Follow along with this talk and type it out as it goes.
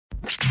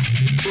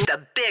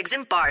The Biggs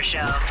and Bar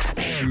Show.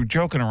 We were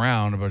joking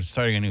around about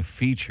starting a new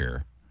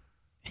feature.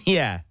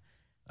 Yeah.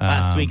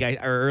 Last week, or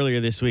earlier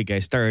this week, I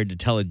started to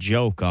tell a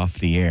joke off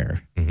the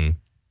air. Mm-hmm.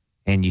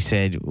 And you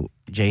said,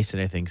 Jason,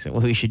 I think, said,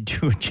 well, we should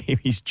do a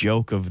Jamie's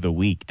joke of the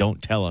week.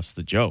 Don't tell us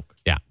the joke.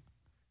 Yeah.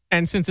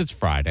 And since it's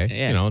Friday,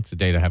 Yeah. it's a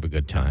day to have a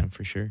good time.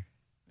 For sure.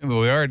 But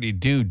we already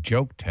do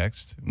joke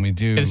text. We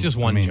do. It's just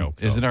one joke,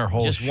 though. Isn't our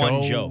whole Just show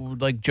one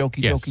joke. like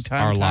jokey Yes, jokey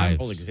time? our time?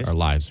 lives. Our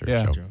lives are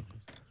Yeah. a joke.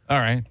 All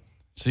right.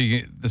 So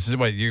this is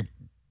what you.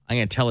 I'm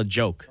going to tell a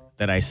joke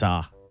that I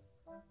saw.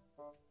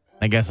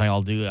 I guess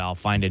I'll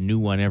find a new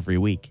one every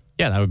week.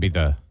 Yeah, that would be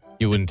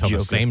you wouldn't tell the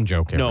same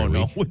joke every week.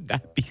 No, would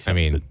that be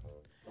something? I mean,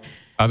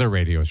 other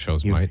radio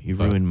shows might. You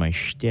ruined my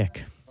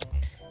shtick.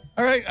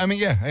 All right. I mean,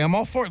 yeah, I'm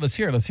all for it. Let's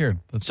hear it.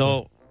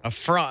 A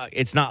frog.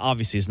 It's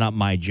not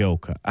my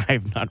joke.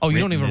 I've not. Oh, you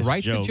don't written even this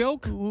write the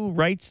joke? Who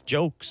writes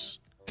jokes?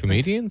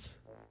 Comedians?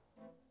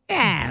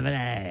 Yeah, but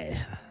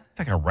It's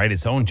not gonna write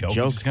his own joke.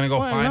 Joke. He's just gonna go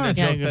Why find not? a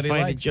joke find that he a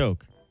likes.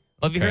 joke.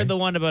 Well, have you Okay. heard the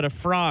one about a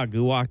frog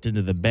who walked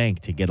into the bank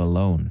to get a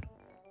loan?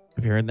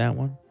 Have you heard that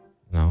one?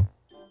 No.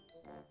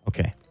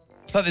 Okay.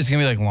 I thought this was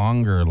gonna be like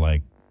longer,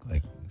 like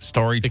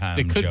story time.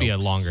 It could be a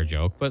jokes. longer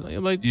joke, but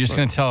like You're just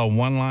gonna tell a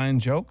one-line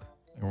joke.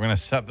 We're gonna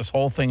set this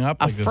whole thing up.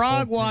 A like this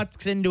frog whole-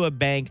 walks into a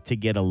bank to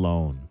get a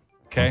loan.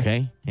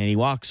 Okay. And he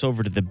walks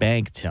over to the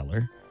bank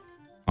teller.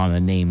 On the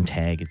name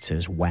tag, it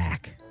says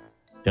WHACK.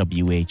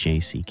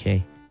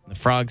 WHACK. The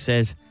frog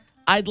says,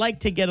 I'd like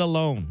to get a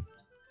loan.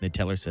 The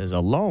teller says, a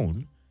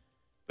loan?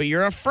 But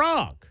you're a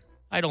frog.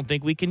 I don't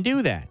think we can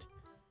do that.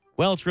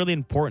 Well, it's really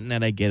important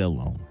that I get a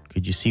loan.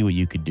 Could you see what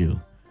you could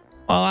do?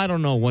 Well, I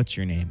don't know. What's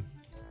your name?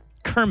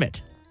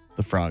 Kermit,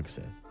 the frog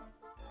says.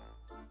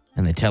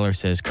 And the teller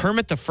says,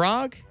 Kermit the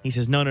Frog? He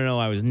says, no.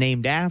 I was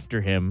named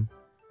after him.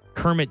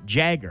 Kermit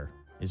Jagger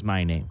is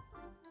my name.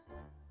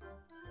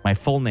 My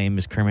full name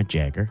is Kermit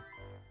Jagger.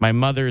 My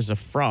mother is a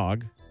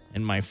frog,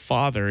 and my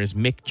father is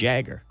Mick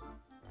Jagger.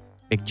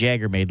 Mick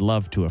Jagger made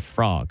love to a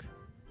frog.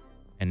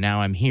 And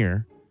now I'm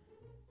here.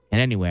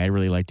 And anyway, I'd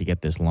really like to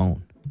get this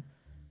loan.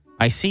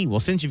 I see. Well,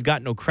 since you've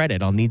got no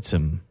credit, I'll need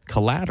some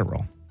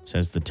collateral,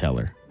 says the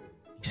teller.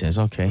 He says,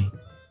 okay,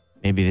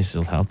 maybe this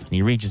will help. And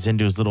he reaches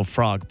into his little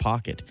frog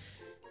pocket,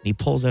 and he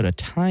pulls out a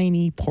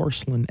tiny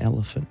porcelain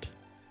elephant,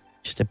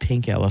 just a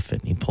pink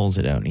elephant. And he pulls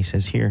it out, and he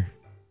says, here,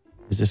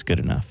 is this good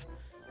enough?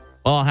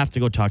 Well, I'll have to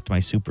go talk to my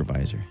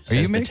supervisor, says Are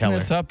you the making teller.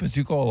 this up as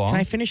you go along? Can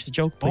I finish the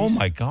joke, please? Oh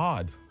my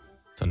God!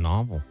 it's a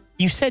novel.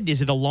 You said,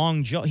 is it a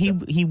long joke?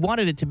 He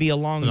wanted it to be a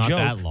long Not joke.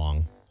 that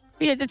long.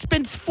 Yeah, it's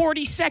been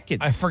 40 seconds.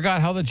 I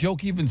forgot how the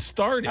joke even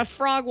started. A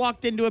frog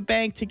walked into a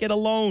bank to get a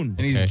loan.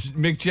 And he's Okay.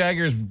 Mick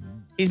Jagger's.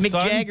 He's Mick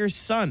son? Jagger's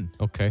son.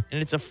 Okay. And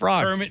it's a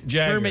frog. Kermit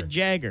Jagger. Kermit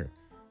Jagger.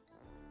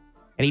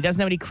 And he doesn't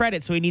have any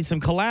credit, so he needs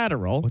some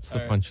collateral. What's the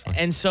punchline?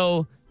 And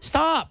so,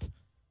 stop.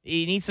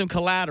 He needs some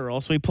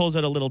collateral, so he pulls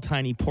out a little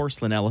tiny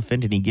porcelain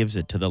elephant and he gives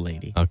it to the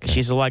lady. Okay.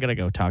 She says, well, I got to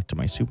go talk to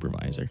my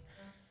supervisor.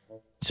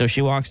 So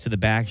she walks to the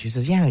back. She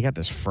says, yeah, I got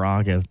this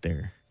frog out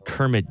there.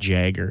 Kermit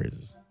Jagger.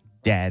 His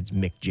dad's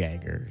Mick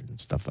Jagger and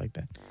stuff like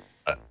that.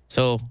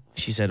 So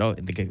she said, oh,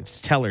 the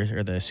teller,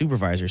 or the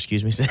supervisor,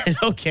 excuse me, said,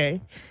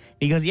 okay.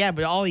 He goes, yeah,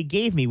 but all he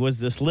gave me was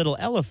this little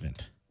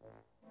elephant.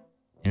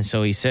 And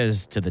so he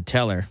says to the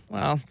teller,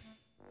 well,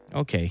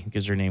 okay,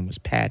 because her name was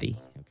Patty,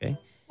 okay?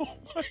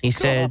 He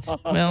said,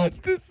 well,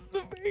 This is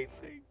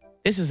amazing.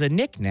 this is a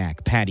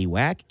knick-knack, Patty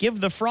Whack. Give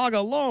the frog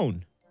a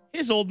loan.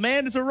 His old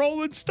man is a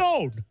rolling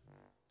stone.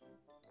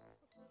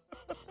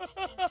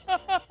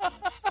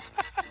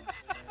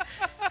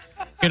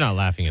 You're not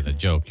laughing at the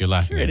joke. You're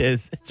laughing Sure at it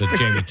is. It's that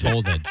Jamie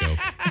told that joke.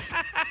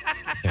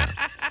 Yeah.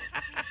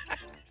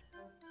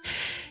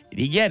 Did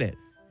you get it?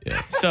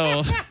 Yeah.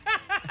 So,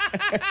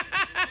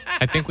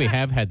 I think we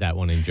have had that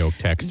one in joke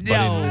text, but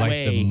No in like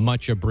way. the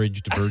much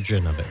abridged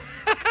version of it.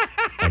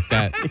 Like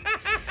that.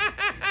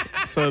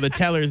 so the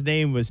teller's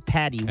name was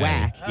Patty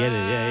Whack. Get it?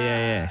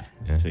 Yeah.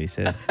 Yeah. So he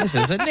says, this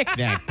is a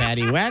knick-knack,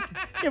 Patty Whack.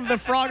 Give the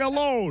frog a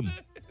loan.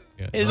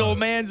 Yeah. His old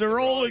man's a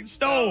rolling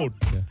stone.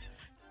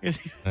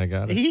 I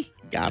got it. He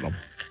got him.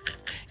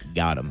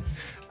 Got him.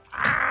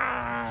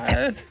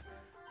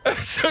 It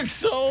took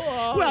so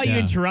long. Well, you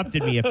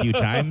interrupted me a few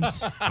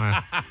times.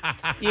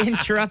 You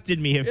interrupted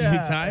me a few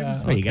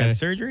times. What, you got Okay.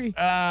 surgery?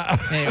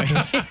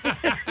 Anyway.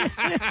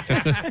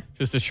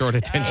 Just a short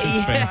attention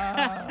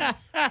span.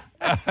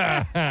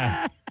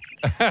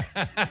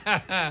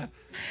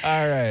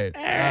 All right.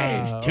 All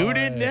right. Tune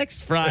in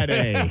next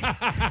Friday.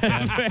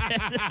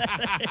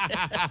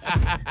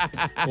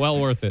 Well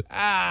worth it.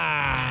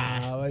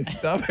 My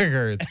stomach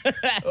hurts.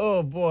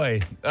 Oh,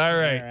 boy. All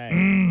right.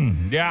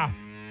 Yeah.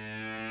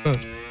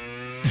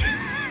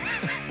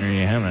 There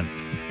you have it.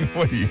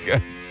 What do you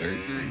got?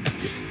 Surgery?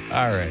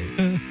 All right.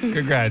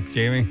 Congrats,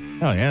 Jamie.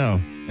 Oh, yeah.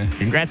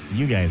 Congrats to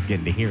you guys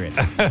getting to hear it.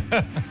 Yeah,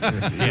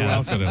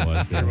 that's what it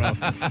was. You're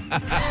welcome.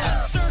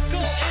 Circle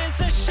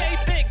is a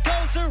shape, it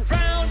goes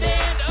around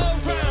and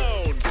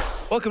around.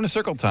 Welcome to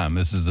Circle Time.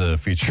 This is a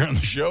feature on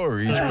the show where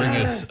we each bring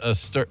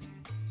us a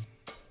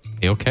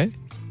You okay?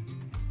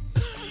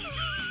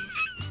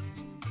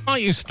 Why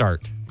don't you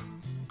start?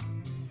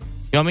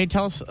 You want me to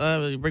tell us,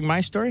 bring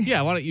my story?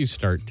 Yeah, why don't you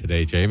start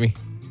today, Jamie?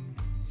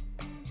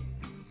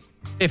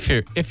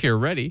 If you're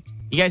ready.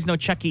 You guys know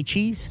Chuck E.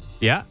 Cheese?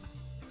 Yeah.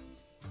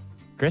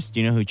 Chris,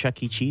 do you know who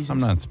Chuck E. Cheese is? I'm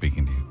not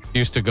speaking to you.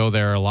 Used to go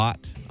there a lot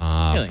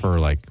Really? for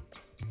like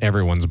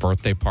everyone's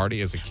birthday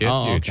party as a kid.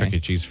 Oh, You had okay. Chuck E.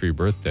 Cheese for your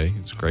birthday.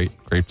 It's great.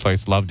 Great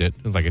place. Loved it.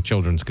 It was like a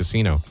children's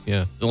casino.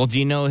 Yeah. Well, do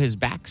you know his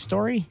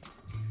backstory?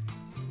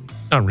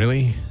 Not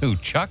really. Who,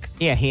 Chuck?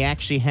 Yeah, he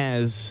actually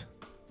has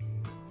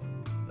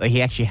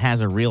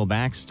a real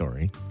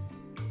backstory.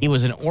 He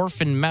was an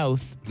orphan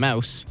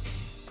mouse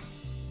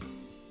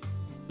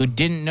who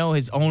didn't know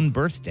his own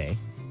birthday,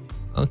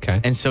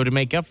 Okay. and so to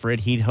make up for it,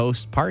 he'd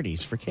host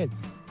parties for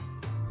kids.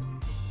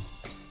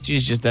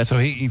 That's So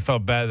he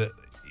felt bad that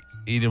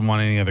he didn't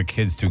want any other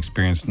kids to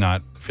experience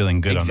not feeling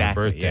good on their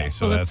Exactly, birthday. yeah.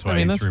 So Well, that's that's- why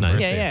he that's threw nice.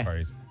 birthday Yeah, yeah.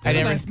 parties. I He's a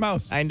never- nice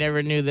mouse. I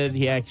never knew that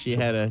he actually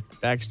had a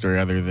backstory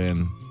other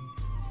than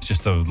It's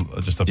just a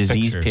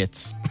disease picture.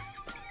 pits.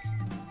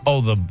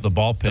 Oh, the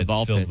ball pits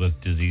ball filled pits. with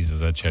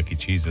diseases at Chuck E.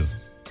 Cheese's.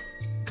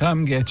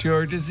 Come get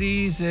your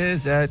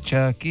diseases at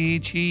Chuck E.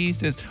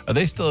 Cheese's. Are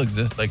they still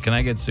exist? Like, can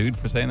I get sued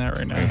for saying that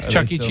right now? Are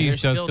Chuck they E. still- Cheese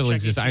There's does still still Chuck E.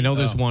 exist. I Cheese. know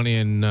there's Oh. one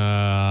in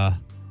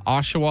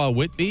Oshawa,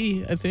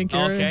 Whitby, I think.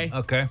 area. Okay.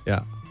 Okay.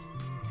 Yeah.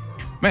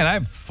 Man, I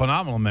have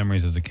phenomenal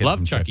memories as a kid. Love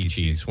from Chuck E.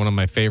 Cheese. One of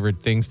my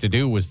favorite things to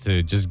do was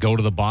to just go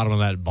to the bottom of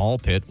that ball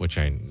pit, which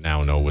I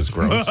now know was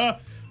gross.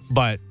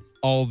 But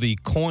all the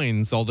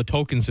coins, all the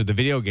tokens of the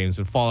video games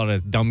would fall out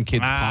of dumb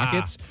kids'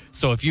 pockets.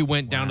 So if you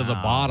went down to the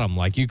bottom,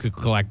 like you could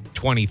collect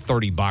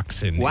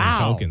 $20-$30 in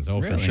tokens. Oh,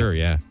 Really? for sure,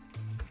 yeah.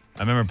 I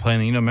remember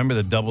playing, remember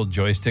the double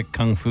joystick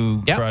kung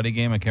fu Yep. karate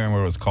game? I can't remember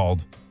what it was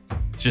called.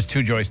 Just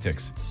two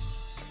joysticks.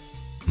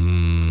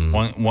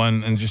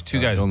 One, and just two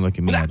guys. Don't look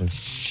at me.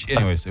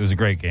 Anyways, it was a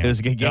great game. It was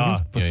a good game?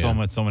 Put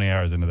Yeah, so many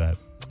hours into that.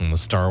 And the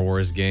Star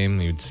Wars game,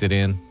 you'd sit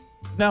in.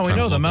 Now we Trying to know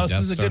the load the mouse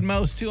Death is a Star. good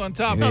mouse too on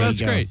top. There Oh, you of that's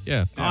go. great.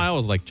 Yeah. Oh, I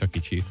always like Chuck E.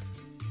 Cheese.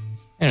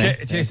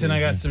 Jason, I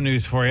got some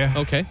news for you.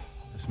 Okay.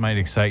 This might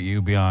excite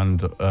you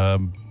beyond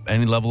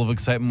any level of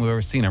excitement we've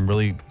ever seen. I'm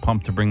really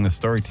pumped to bring this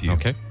story to you.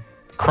 Okay.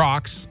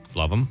 Crocs.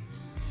 Love them.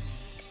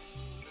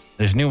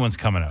 There's new ones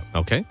coming out.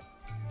 Okay.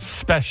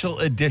 Special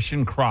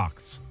edition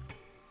Crocs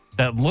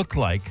that look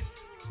like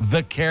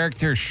the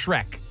character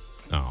Shrek.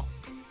 Oh.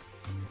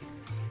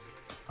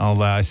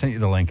 I sent you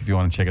the link if you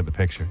want to check out the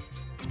picture.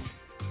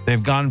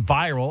 They've gone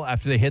viral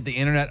after they hit the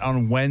internet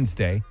on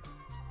Wednesday.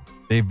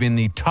 They've been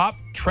the top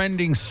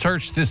trending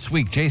search this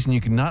week. Jason,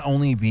 you can not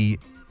only be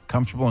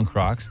comfortable in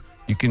Crocs,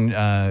 you can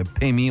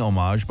pay me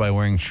homage by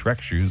wearing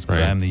Shrek shoes because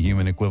Right. I'm the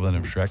human equivalent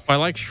of Shrek. I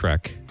like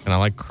Shrek and I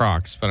like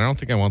Crocs, but I don't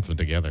think I want them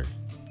together.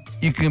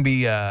 You can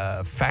be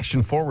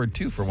fashion forward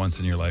too for once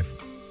in your life.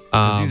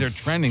 'Cause these are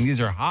trending.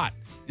 These are hot.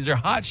 These are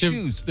hot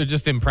shoes. They're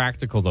just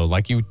impractical, though.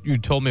 Like you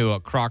told me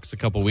about Crocs a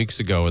couple weeks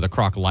ago, or the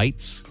Croc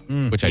lights,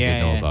 which I Yeah,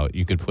 didn't know yeah. about.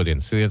 You could put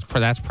in. So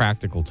that's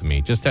practical to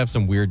me. Just to have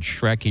some weird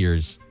Shrek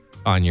ears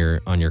on your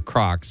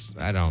Crocs.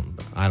 I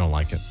don't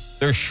like it.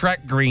 They're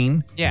Shrek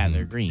green. Yeah,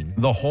 they're green.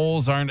 The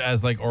holes aren't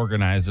as like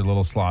organized; they're a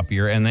little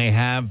sloppier, and they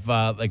have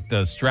like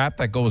the strap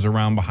that goes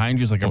around behind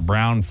you is like a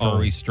brown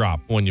furry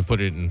strap. When you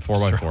put it in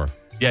 4x4.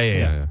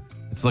 Yeah.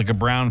 It's like a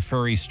brown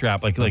furry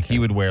strap, like he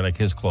would wear like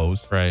his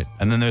clothes. Right.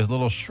 And then there's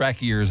little Shrek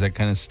ears that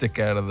kind of stick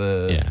out of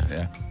the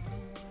Yeah.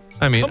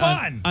 I mean, Come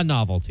on! a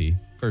novelty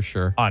for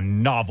sure. A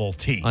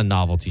novelty. A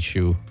novelty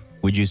shoe.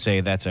 Would you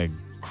say that's a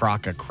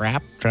crock of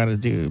crap trying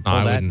to pull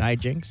I that wouldn't.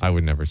 hijinks? I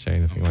would never say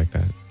anything like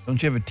that.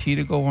 Don't you have a tea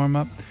to go warm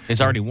up? It's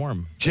already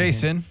warm.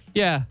 Jason,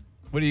 Yeah.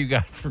 what do you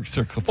got for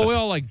Circle Well, Time? we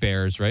all like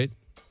bears, right?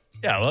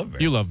 Yeah, I love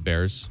bears. You love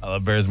bears. I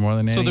love bears more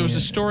than So any. there was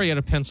a story out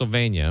of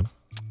Pennsylvania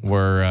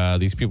where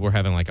these people were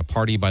having like a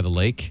party by the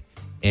lake,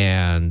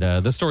 and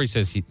the story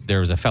says there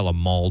was a fella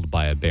mauled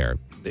by a bear.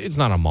 It's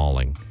not a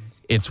mauling;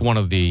 it's one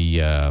of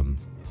the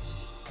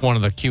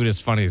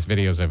cutest, funniest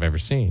videos I've ever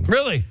seen.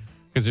 Really?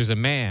 Because there's a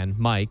man,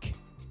 Mike,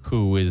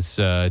 who is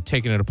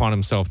taking it upon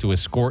himself to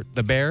escort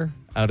the bear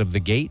out of the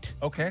gate,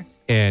 Okay.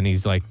 and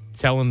he's like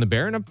telling the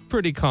bear in a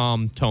pretty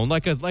calm tone,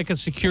 like a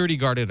security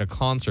guard at a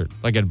concert,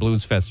 like at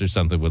Blues Fest or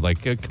something, with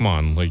like, come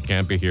on, like, you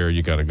can't be here,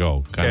 you gotta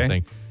go, kind of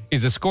Okay. thing.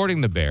 He's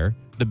escorting the bear.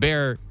 The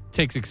bear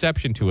takes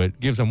exception to it,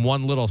 gives him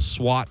one little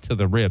swat to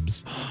the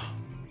ribs.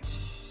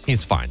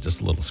 He's fine,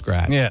 just a little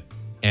scratch. Yeah.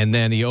 And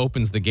then he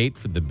opens the gate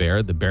for the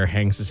bear. The bear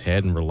hangs his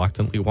head and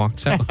reluctantly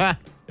walks out.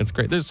 It's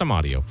great. There's some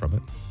audio from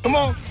it. Come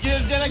on,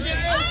 did I get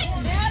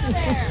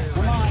it?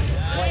 Come on.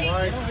 Hey,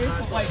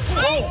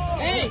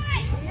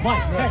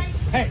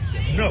 Hey,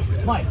 no,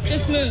 Mike.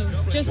 just move.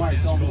 Just.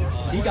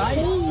 You guys?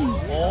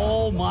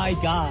 Oh my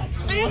God!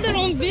 I have that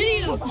on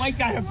video. Mike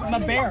got it from a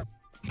bear.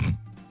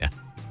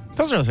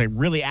 Those are like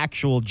really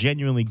actual,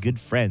 genuinely good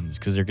friends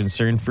because they're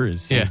concerned for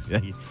his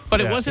safety. But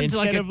it wasn't Instead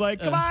like of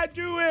like, come on,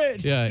 do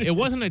it. Yeah, it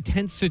wasn't a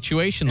tense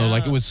situation though.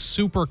 Like it was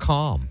super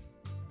calm.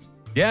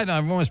 Yeah, no,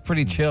 everyone was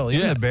pretty chill.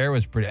 Even Yeah. the bear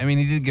was pretty. I mean,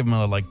 he did give him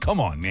a like, come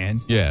on,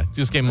 man. Yeah,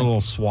 just gave him a little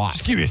swat.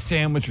 Just give me a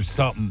sandwich or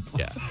something.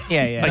 Yeah.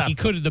 Yeah. Like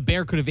the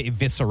bear could have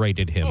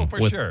eviscerated him. Oh,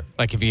 for sure.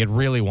 Like if he had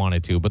really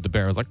wanted to, but the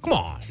bear was like, come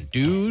on,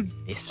 dude.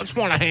 I just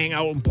want to hang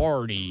out and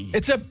party.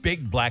 It's a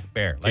big black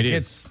bear. Like It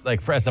is. it's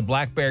like for as a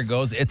black bear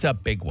goes, it's a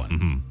big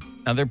one.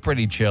 Now they're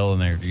pretty chill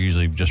and they're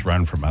usually just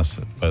run from us,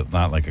 but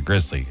not like a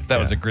grizzly. If that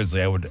was a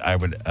grizzly, I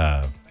would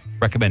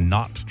recommend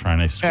not trying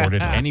to escort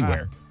it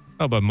anywhere.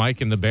 Oh, but Mike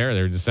and the bear,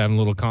 they were just having a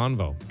little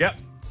convo. Yep.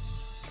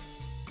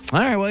 All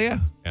right. Well, yeah.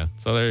 Yeah,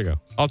 so there you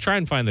go. I'll try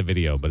and find the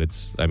video, but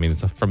it's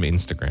from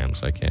Instagram,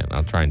 so I can't.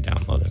 I'll try and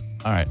download it.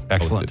 All right.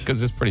 Excellent.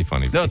 Because it's pretty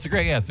funny. No, it's a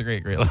great.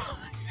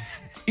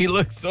 He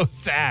looks so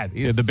sad.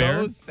 He's the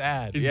bear? so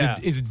sad. Is, Yeah.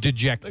 is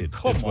dejected.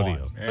 Come this on,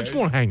 video. man. I just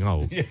want to hang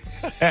out.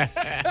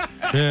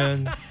 Man,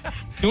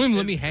 you don't even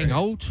let me hang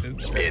out.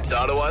 It's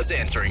Ottawa's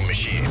answering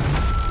machine.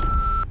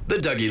 The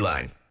Dougie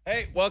Line.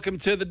 Hey, welcome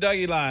to the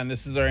Dougie Line.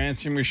 This is our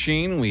answering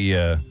machine. We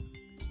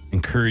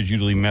encourage you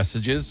to leave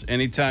messages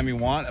anytime you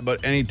want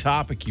about any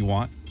topic you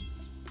want.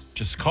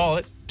 Just call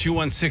it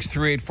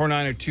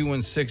 216-3849 or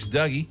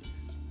 216-DOUGIE.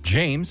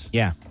 James,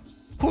 Yeah.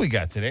 who we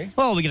got today?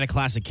 Well, we get a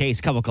classic case,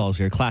 couple calls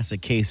here.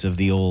 Classic case of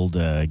the old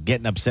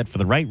getting upset for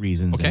the right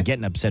reasons Okay. and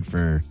getting upset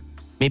for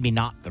maybe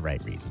not the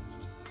right reasons.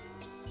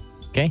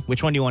 Okay,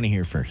 which one do you want to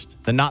hear first?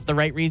 The not the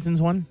right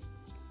reasons one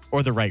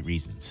or the right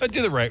reasons? Let's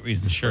do the right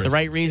reason. Sure. The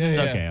right reasons?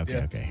 Yeah,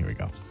 Okay, here we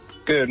go.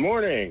 Good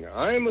morning.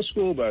 I'm a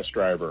school bus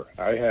driver.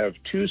 I have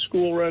 2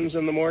 school runs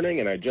in the morning,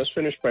 and I just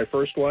finished my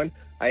first one.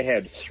 I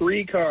had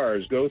 3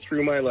 cars go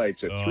through my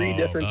lights at 3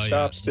 different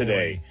stops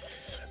today.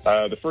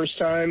 The first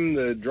time,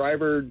 the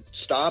driver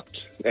stopped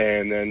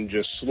and then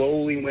just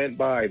slowly went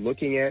by,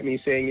 looking at me,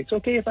 saying, "It's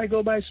okay if I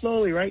go by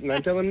slowly, right?" And I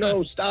tell him,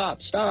 "No, stop."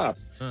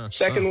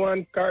 Second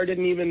one, car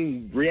didn't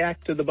even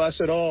react to the bus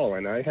at all,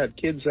 and I had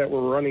kids that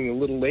were running a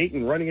little late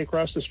and running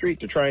across the street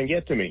to try and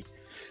get to me.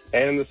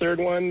 And the third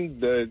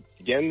one,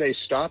 again, they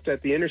stopped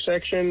at the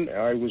intersection.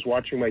 I was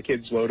watching my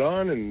kids load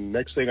on, and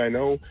next thing I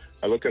know,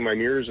 I look in my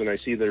mirrors and I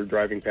see they're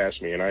driving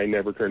past me, and I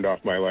never turned off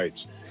my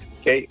lights.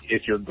 Okay,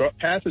 if your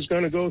path is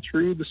going to go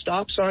through the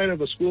stop sign of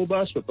a school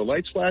bus with the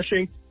lights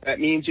flashing, that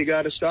means you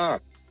got to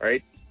stop,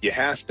 right? You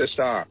have to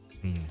stop.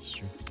 That's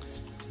true.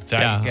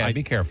 Yeah,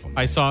 be careful.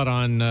 I saw it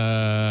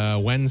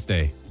on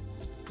Wednesday.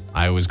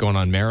 I was going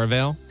on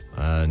Merivale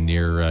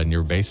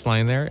near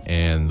baseline there,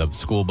 and the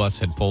school bus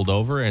had pulled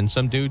over, and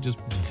some dude just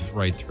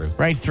right through.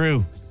 Right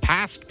through.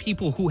 Past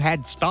people who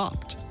had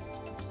stopped.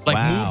 Like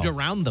Wow. moved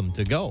around them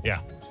to go. Yeah.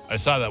 I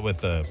saw that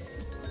with the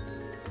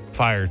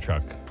fire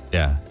truck.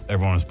 Yeah.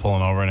 Everyone was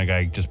pulling over, and a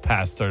guy just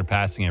started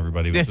passing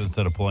everybody.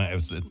 Instead of pulling,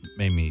 it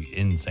made me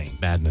insane.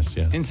 Madness,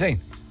 yeah. Insane.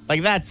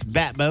 Like, that's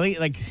bad. But,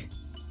 like,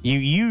 you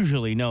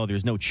usually know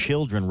there's no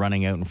children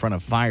running out in front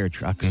of fire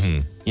trucks.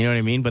 Mm-hmm. You know what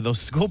I mean? But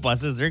those school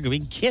buses, there could be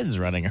kids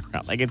running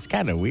around. Like, it's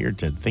kind of weird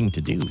thing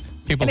to do.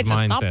 People's And it's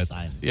a stop mindset.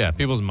 sign. Yeah,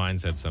 people's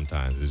mindset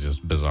sometimes is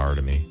just bizarre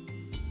to me.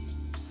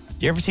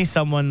 Do you ever see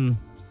someone,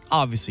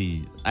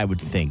 obviously, I would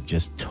think,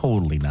 just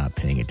totally not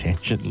paying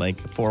attention? Like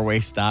a 4-way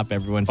stop,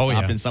 everyone Oh, stopped,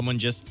 yeah. and someone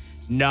just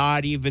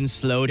not even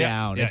slow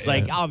down. yeah, It's yeah,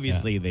 like, yeah.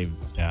 obviously,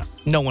 Yeah.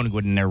 no one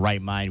would in their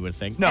right mind would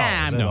think,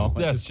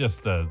 That's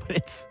just a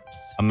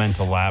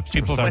mental lapse.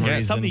 People for some forget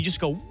reason. something, you just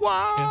go,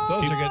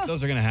 wow.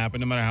 Those are going to happen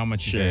no matter how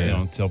much you Sure.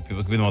 say. Tell people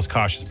it could be the most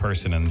cautious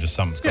person and just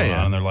something's going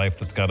on in their life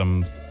that's got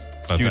them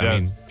But, queued I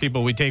out. mean,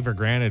 people we take for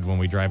granted when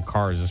we drive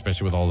cars,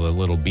 especially with all the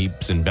little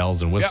beeps and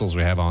bells and whistles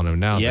we have on them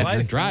now. Yeah. It's like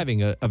you're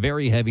driving a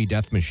very heavy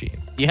death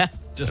machine. Yeah.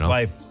 Just you know?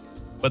 life.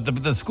 But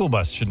the school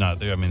bus should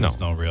not. I mean, there's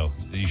no real.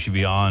 You should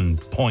be on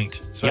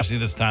point, especially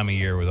this time of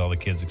year with all the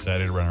kids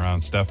excited to run around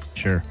and stuff.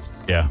 Sure.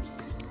 Yeah.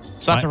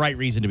 So that's a right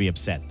reason to be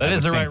upset. That I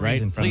is would the right think,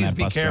 reason. from Please that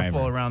be bus careful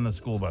driver. around the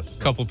school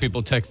buses. A couple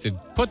people texted,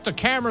 put the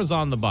cameras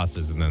on the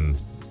buses, and then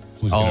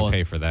who's going Oh. to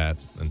pay for that?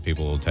 And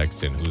people will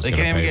text in who's They going to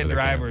can't pay even for get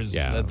the camera. drivers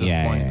Yeah. at this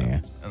Yeah, point. yeah,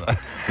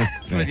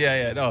 But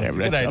yeah. No, it's a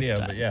They're good a tough idea.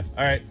 time. But yeah.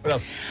 All right. What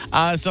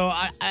else? So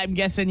I'm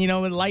guessing,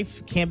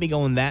 life can't be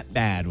going that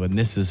bad when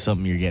this is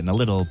something you're getting a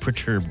little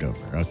perturbed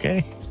over,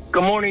 okay?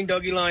 Good morning,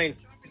 Dougie Line.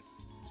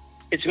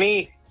 It's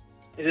me.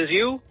 Is this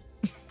you?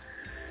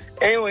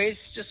 Anyways,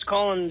 just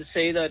calling to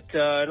say that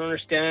I don't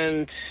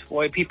understand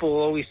why people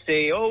always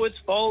say, "Oh, it's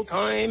fall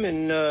time,"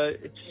 and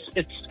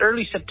it's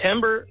early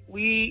September.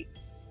 We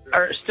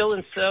are still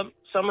in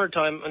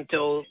summertime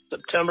until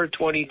September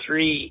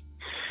 23.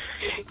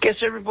 Guess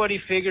everybody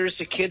figures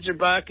the kids are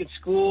back at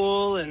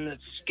school and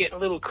it's getting a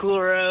little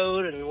cooler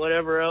out and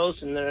whatever else,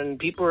 and then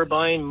people are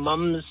buying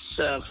mums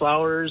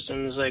flowers,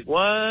 and it's like,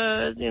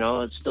 what?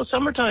 It's still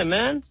summertime,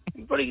 man.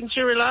 Everybody can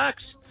still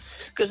relax.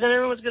 Because then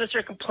everyone's going to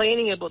start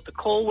complaining about the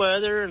cold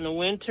weather and the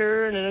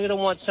winter, and then they're going to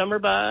want summer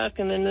back.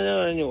 And then,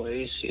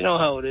 anyways, you know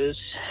how it is.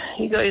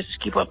 You guys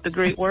keep up the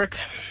great work.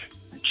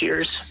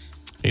 Cheers.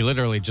 He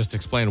literally just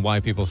explained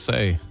why people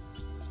say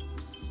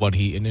what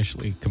he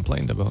initially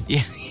complained about.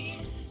 Yeah.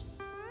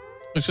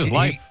 It's just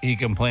life. He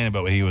complained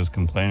about what he was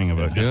complaining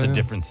about. Just a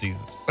different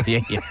season. Yeah.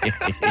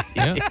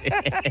 Yeah.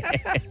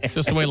 It's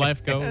just the way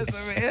life goes.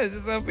 It's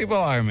just how people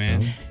are,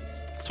 man.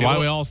 That's why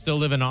we all still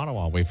live in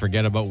Ottawa. We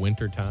forget about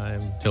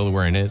wintertime till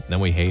we're in it, then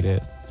we hate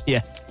it.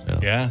 Yeah. You know?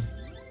 Yeah.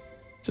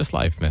 It's just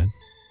life, man.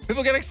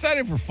 People get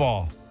excited for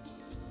fall.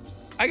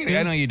 I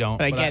know you don't.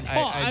 But I but get-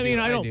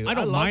 I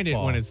don't mind it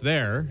when it's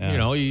there. Yeah. You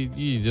know,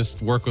 you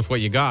just work with what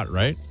you got,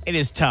 right? It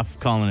is tough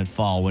calling it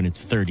fall when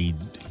it's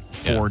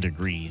 34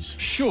 degrees.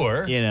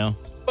 Sure. You know,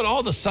 But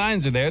all the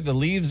signs are there. The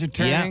leaves are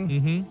turning.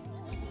 Mm-hmm.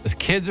 The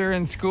kids are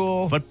in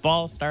school.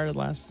 football started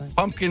last night.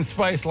 Pumpkin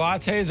spice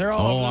lattes are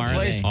all Oh, over the are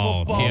place. they?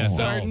 Football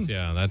starting. PSLs.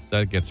 Yeah,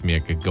 that gets me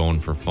going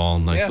for fall.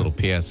 Nice Yeah. little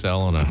PSL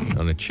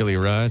on a chilly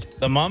ride.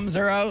 The mums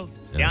are out.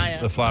 Yeah.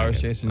 The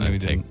flowers, Jason. No, we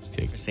didn't.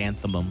 Take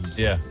Chrysanthemums.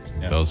 Yeah.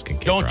 those can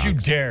kick Don't you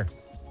rocks. dare.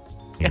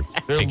 They're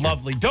Take your-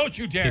 lovely. Don't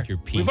you dare. Take your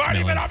We've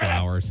already been pea-smelling over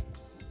flowers,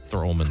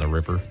 throw them in the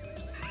river.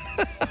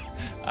 this.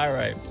 All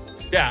right.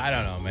 Yeah, I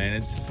don't know, man.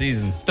 It's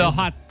seasons. The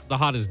hot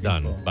is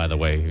done, by the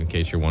way, in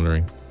case you're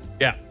wondering.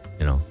 Yeah.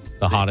 You know,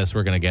 the hottest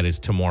we're going to get is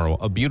tomorrow.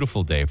 A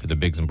beautiful day for the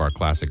Biggs and Bar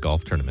Classic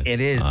Golf Tournament. It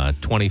is.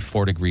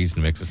 24 degrees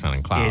in the mix of sun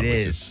and cloud. It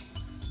which is.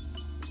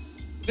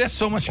 There's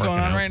so much Working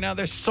going on out. right now.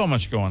 There's so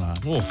much going on.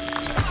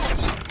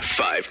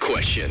 5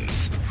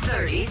 questions.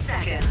 30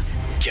 seconds.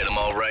 Get them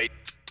all right,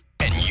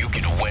 and you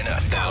could win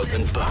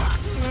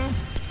 $1,000.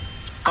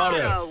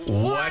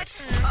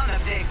 What? On the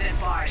Biggs and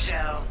Bar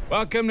Show.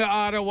 Welcome to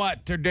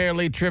OttaWHAT, their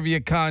daily trivia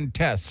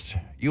contest.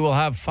 You will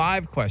have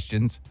 5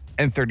 questions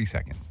and 30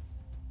 seconds.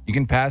 You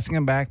can pass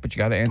them back, but you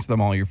got to answer them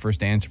all. Your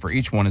first answer for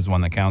each one is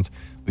one that counts.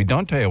 We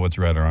don't tell you what's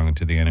right or wrong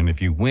until the end. And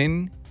if you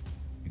win,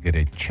 you get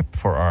a chip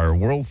for our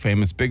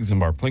world-famous Biggs and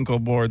Bar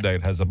Plinko board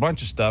that has a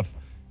bunch of stuff,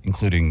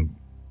 including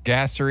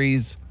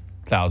gasseries,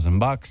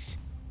 $1,000.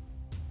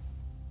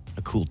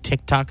 A cool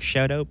TikTok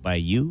shout out by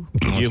you.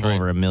 You have right.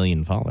 over 1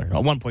 million followers.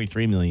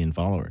 1.3 million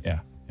followers. Yeah.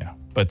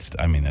 But,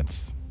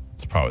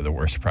 it's probably the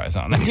worst prize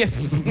on there.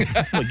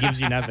 Well, it gives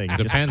you nothing.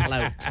 Just Depends.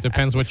 clout.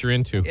 Depends what you're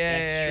into.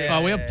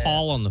 Yeah. We have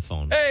Paul on the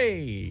phone.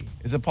 Hey,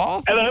 is it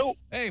Paul? Hello.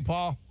 Hey,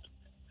 Paul.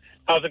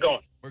 How's it going?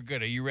 We're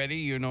good. Are you ready?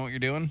 You know what you're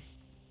doing?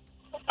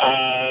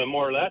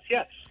 More or less,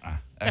 yes.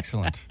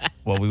 Excellent.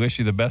 Well, we wish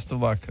you the best of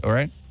luck. All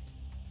right?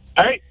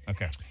 All right.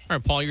 Okay. All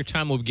right, Paul, your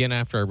time will begin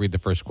after I read the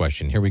first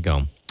question. Here we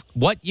go.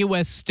 What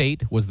U.S.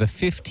 state was the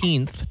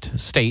 15th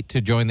state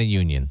to join the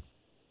Union?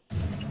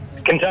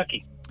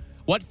 Kentucky.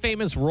 What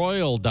famous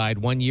royal died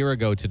 1 year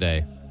ago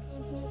today?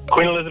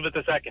 Queen Elizabeth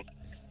II.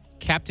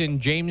 Captain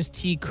James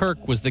T.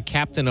 Kirk was the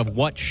captain of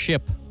what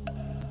ship?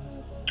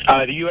 The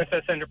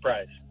USS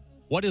Enterprise.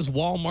 What is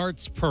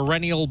Walmart's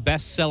perennial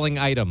best-selling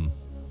item?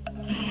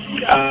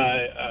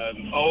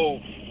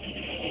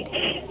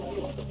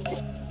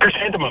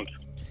 Chrysanthemums.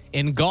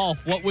 In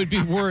golf, what would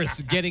be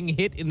worse, getting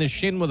hit in the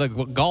shin with a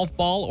golf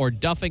ball or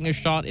duffing a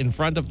shot in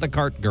front of the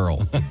cart girl?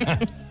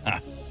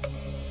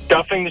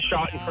 Duffing the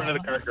shot in front of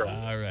the cart girl.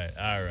 All right.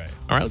 All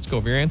right, let's go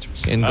over your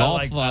answers. In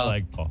golf, I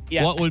like Paul.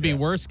 Yeah. what would be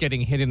worse, getting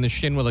hit in the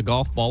shin with a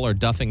golf ball or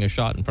duffing a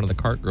shot in front of the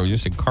cart girl? You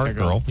said cart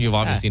girl. You've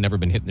obviously never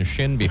been hit in the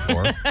shin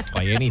before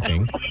by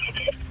anything.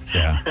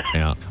 Yeah.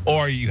 Yeah.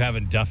 Or you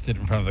haven't duffed it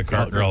in front of the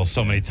cart girl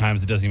so many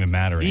times it doesn't even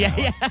matter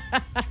anymore.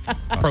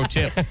 Pro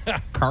tip,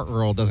 cart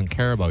girl doesn't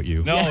care about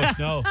you.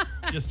 No.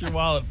 Just your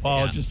wallet,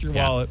 Paul. Just your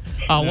wallet.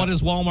 What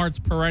is Walmart's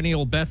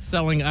perennial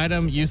best-selling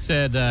item? You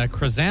said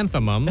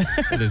chrysanthemums.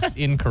 That is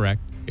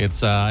incorrect.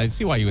 It's I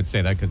see why you would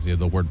say that because you have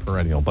the word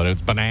perennial, but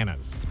it's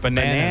bananas. It's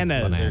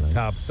bananas. Bananas.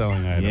 Their top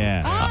selling item.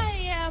 Yeah. I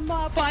am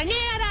a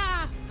banana.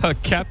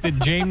 Captain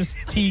James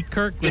T.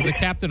 Kirk was the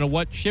captain of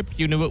what ship?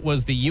 You knew it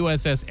was the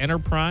USS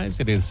Enterprise.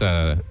 It is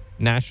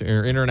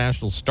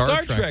International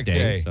Star Trek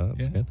Day. So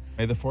that's good.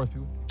 May the 4th be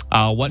with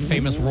you. What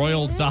famous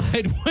royal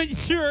died 1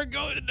 year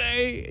ago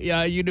today?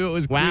 Yeah, you knew it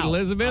was Queen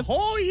Elizabeth. A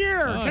whole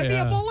year. Oh, Can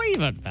yeah. you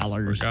believe it,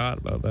 fellers? Forgot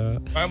about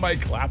that. Why am I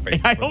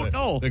clapping? I for don't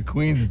know. The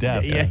Queen's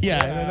death. Yeah,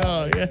 I don't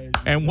know. Yeah.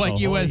 And what A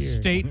whole U.S. year.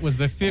 state was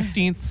the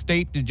 15th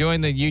state to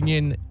join the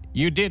Union?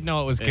 You did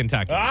know it was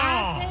Kentucky.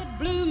 I said,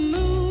 blue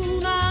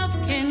moon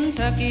of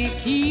Kentucky,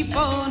 keep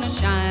on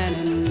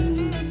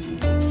a-shining.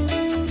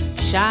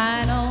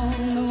 Shine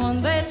on the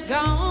one that's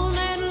gone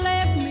and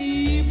left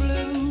me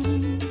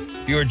blue.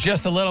 If you were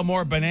just a little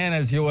more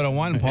bananas, you would have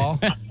won, Paul.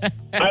 I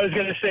was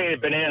going to say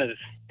bananas.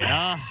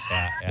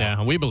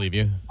 Yeah, we believe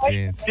you.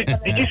 Did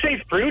you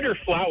say fruit or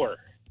flower?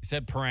 You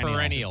said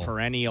perennial.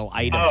 Perennial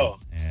item. Oh,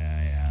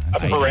 Yeah. a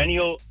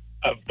perennial.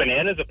 A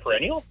banana's a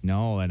perennial?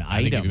 No, an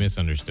I think item. you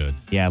misunderstood.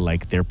 Yeah,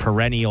 like their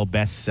perennial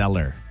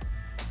bestseller.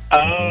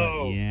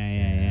 Oh.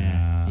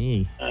 Yeah.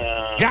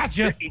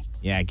 Gotcha.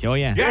 Yeah. Oh,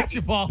 yeah.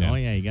 Gotcha, Paul. Oh,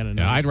 yeah. You got to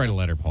know. Yeah, I'd write a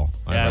letter, Paul.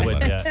 Yeah, I I'd would.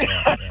 write a letter.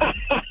 Yeah.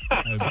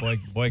 I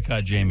would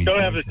boycott Jamie. Don't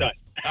have the time.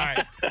 All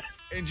right.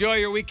 Enjoy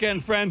your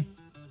weekend, friend.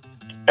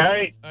 All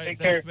right. All right, Take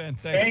thanks, care. man.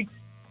 Thanks.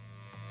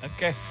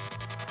 Okay.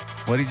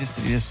 What did he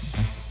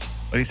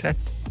say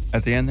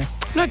at the end there?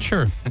 I'm not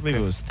sure. I believe it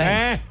was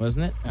thanks,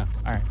 wasn't it? Yeah.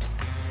 All right.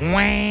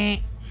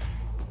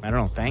 I don't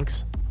know.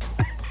 Thanks.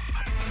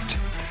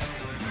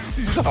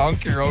 Just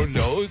honk your own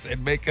nose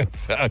and make a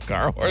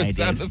car horn I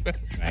sound did. effect.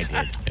 I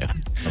did. Yeah.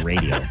 The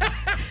radio.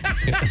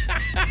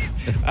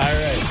 All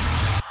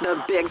right.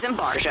 The Biggs and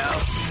Bar Show.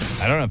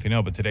 I don't know if you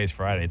know, but today's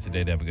Friday. It's a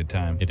day to have a good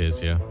time. It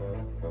is, yeah.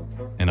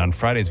 And on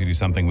Fridays, we do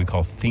something we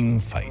call Theme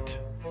Fight.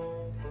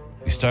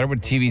 We started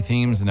with TV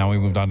themes, and now we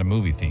moved on to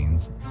movie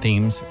themes.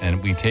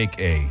 And we take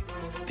a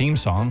theme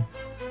song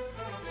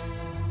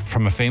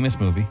from a famous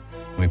movie,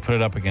 and we put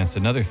it up against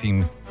another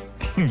theme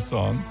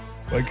song.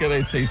 Why can't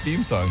I say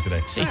theme song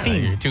today? Say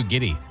theme. You're too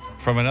giddy.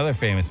 From another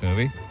famous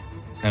movie,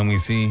 and we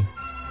see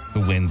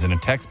who wins in a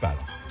text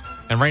battle.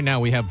 And right now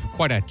we have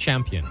quite a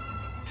champion.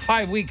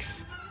 5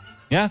 weeks.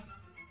 Yeah?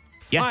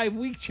 Yes.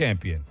 5-week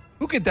champion.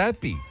 Who could that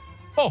be?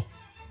 Oh,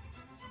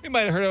 you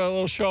might have heard of a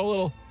little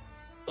show,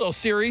 little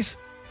series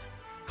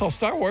called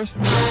Star Wars.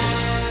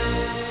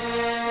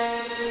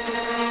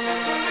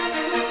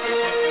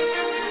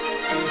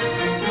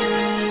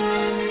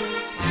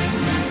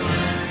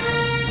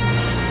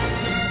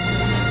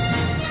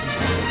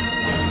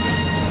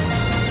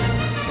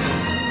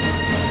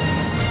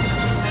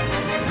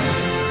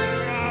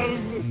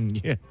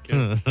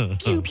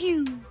 Pew,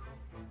 pew.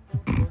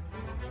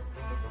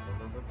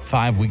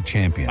 5-week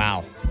champion.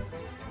 Wow.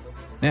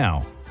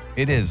 Now,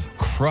 it has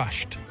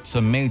crushed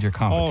some major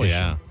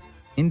competition. Oh, yeah.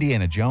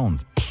 Indiana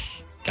Jones.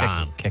 Pfft,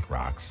 Gone. Kick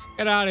rocks.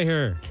 Get out of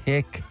here.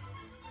 Kick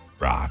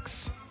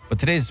rocks. But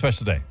today's a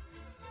special day.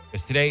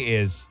 Because today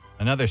is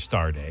another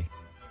star day.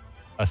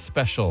 A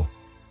special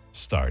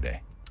star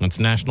day. It's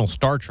National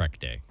Star Trek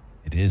Day.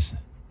 It is.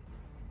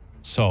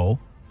 So,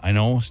 I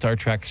know Star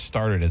Trek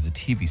started as a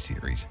TV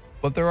series,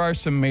 but there are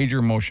some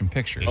major motion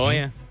pictures. Oh,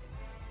 yeah.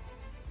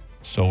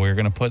 So we're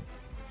going to put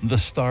the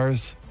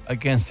stars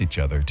against each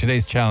other.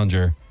 Today's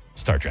challenger,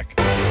 Star Trek.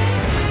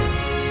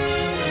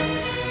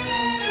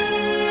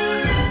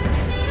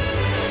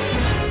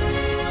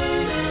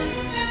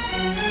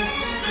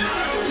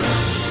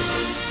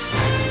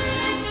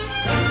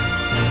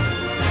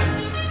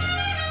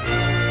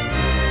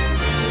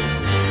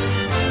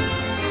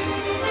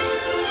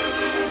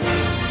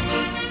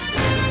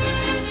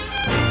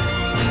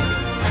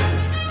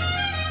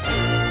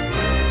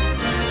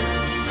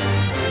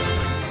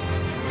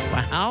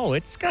 Wow,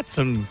 it's got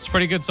some It's a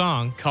pretty good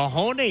song.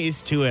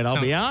 cojones to it,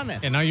 I'll be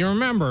honest. And now you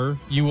remember,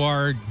 you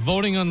are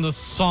voting on the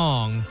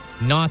song,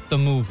 not the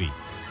movie.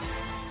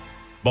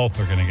 Both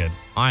are going to get,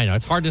 I know,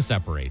 it's hard to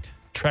separate.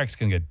 Trek's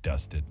going to get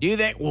dusted. Do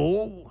that.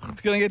 Whoa.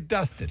 It's going to get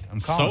dusted. I'm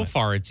calling So it.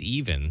 far, it's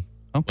even.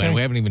 Okay. And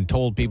we haven't even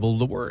told people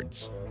the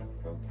words.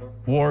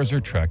 Wars or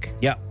Trek.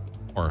 Yeah.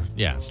 Or,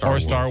 yeah, Star Or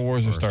Wars. Star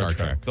Wars or Star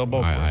Trek. They'll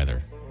both work.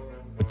 Either.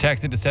 But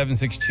text it to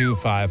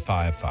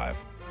 762-555.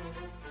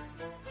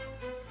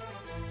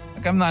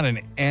 Like, I'm not an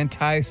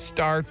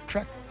anti-Star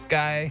Trek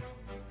guy,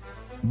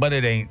 but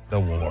it ain't the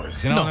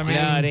wars. You know what I mean?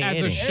 no, it ain't- as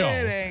it a ain't. show.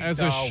 It ain't As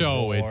the a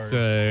show, wars.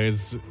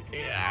 it's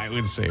I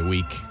would say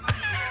weak.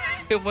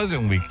 It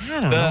wasn't weak. I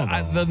don't know,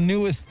 though. The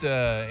newest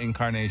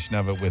incarnation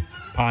of it with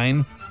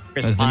Pine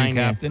Chris as the Pine, new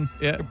yeah. captain.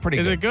 Yeah. They're pretty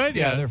Is good. it good?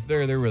 Yeah, Yeah.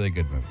 they're really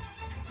good movies.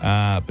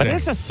 But anyway.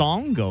 as a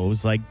song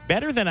goes, like,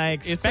 better than I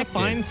It's a expected.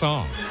 fine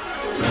song.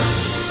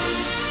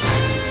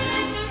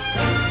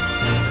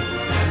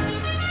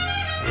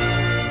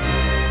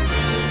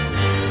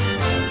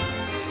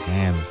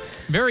 Man.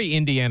 Very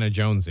Indiana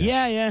Jones.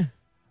 Yeah, yeah.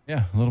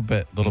 Yeah, a little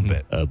bit.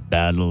 A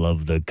battle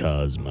of the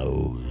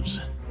cosmos.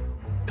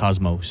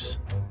 Cosmos.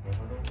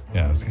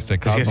 Yeah, I was gonna say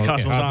Because Cosmos.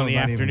 Cosmos on the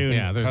not even- afternoon.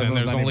 Yeah, there's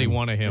Cosmo's not only even-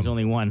 one of him. There's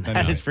only one.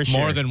 That is for sure.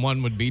 More than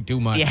one would be too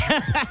much.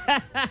 Yeah.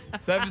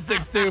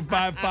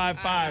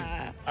 762-555.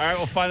 All right,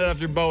 we'll find out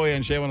after Bowie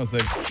and Shea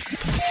 106.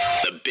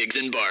 The Biggs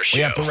and Bar Show.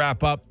 We have to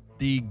wrap up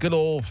the good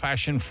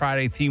old-fashioned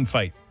Friday theme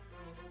fight.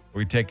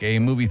 We take a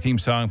movie theme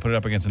song, put it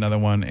up against another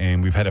one,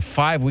 and we've had a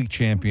 5-week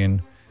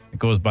champion. It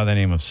goes by the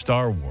name of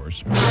Star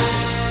Wars.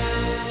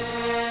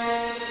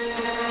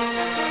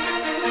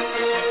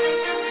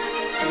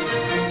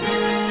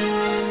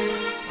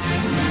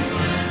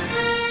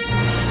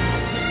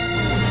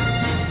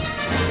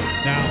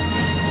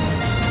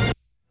 Now,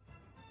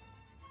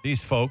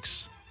 these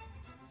folks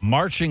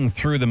marching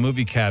through the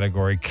movie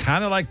category,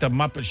 kind of like the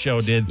Muppet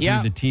Show did through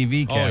Yeah. the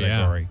TV Oh, yeah.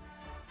 category.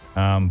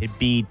 It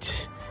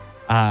beat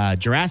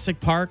Jurassic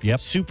Park, Yep.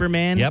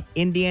 Superman, Yep.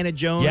 Indiana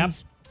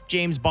Jones,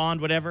 James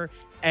Bond, whatever,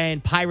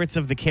 and Pirates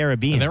of the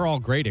Caribbean. And they're all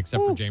great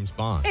except for Ooh. James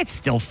Bond. It's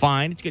still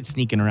fine. It's good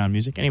sneaking around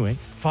music. Anyway.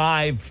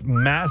 5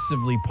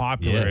 massively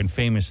popular Yes. and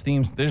famous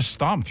themes. They just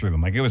stomped through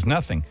them like it was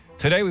nothing.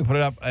 Today we put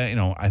it up.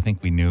 I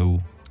think we knew.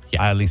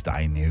 Yeah. At least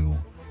I knew,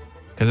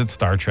 because it's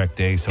Star Trek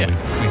Day. So we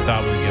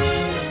thought we'd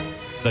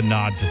give the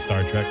nod to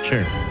Star Trek.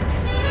 Sure.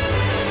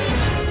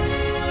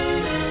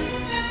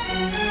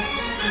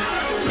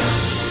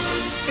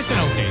 It's an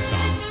okay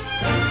song.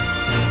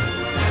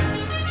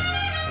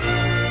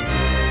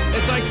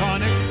 It's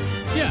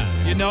iconic.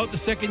 Yeah. You know it the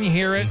second you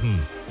hear it.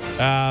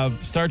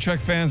 Star Trek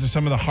fans are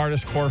some of the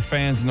hardest core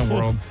fans in the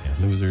world.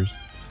 Yeah, losers.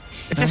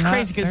 It's just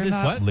crazy because They're this.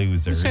 not Who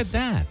losers. said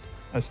that?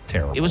 That's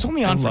terrible. It was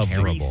only on for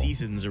Terrible. 3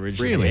 seasons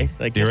originally. Really?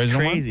 Like, The it's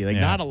original one? crazy. Like,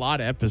 Yeah. not a lot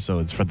of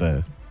episodes for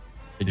the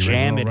The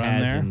jam original it run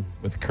has. there in-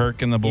 with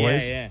Kirk and the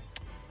boys.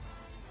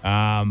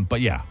 Yeah.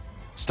 But yeah,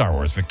 Star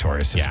Wars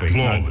victorious this Yeah. week.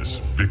 Flawless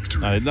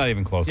victory. Not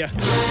even close. Yeah.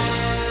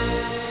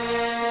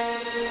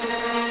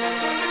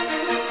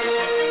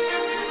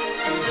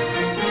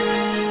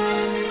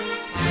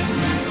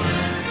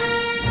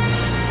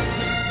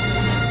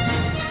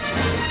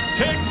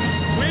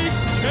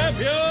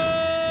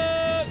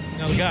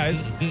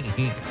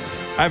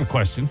 I have a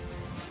question.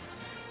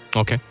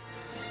 Okay.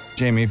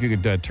 Jamie, if you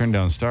could turn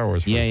down Star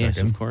Wars for a second.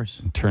 Yes, of course.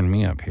 And turn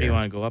me up here. You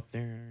want to go up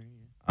there?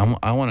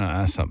 I want to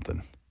ask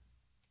something.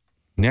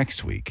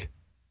 Next week,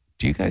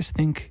 do you guys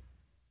think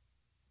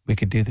we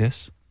could do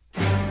this?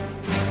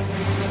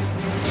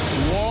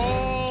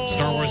 Whoa!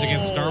 Star Wars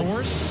against Star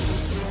Wars?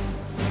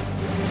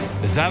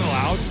 Is that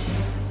allowed?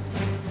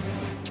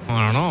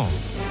 I don't know.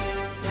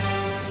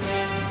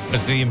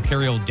 It's the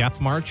Imperial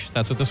Death March.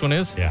 That's what this one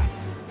is? Yeah.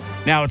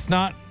 Now, it's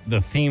not the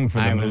theme for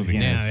the movie.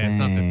 Yeah, it's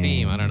not the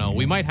theme. I don't know.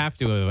 We might have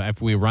to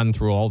if we run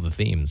through all the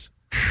themes.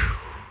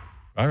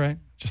 All right.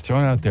 Just throw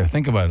it out there.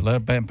 Think about it.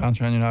 Let it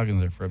bounce around your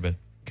noggins there for a bit.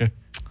 Okay.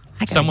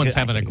 Someone's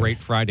having a great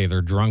Friday.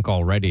 They're drunk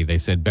already. They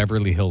said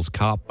Beverly Hills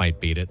Cop might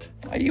beat it.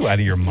 Are you out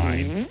of your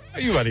mind?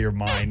 Are you out of your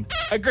mind?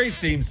 A great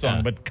theme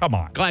song, but come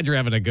on. Glad you're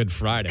having a good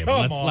Friday.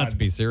 But Come on. let's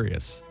be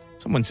serious.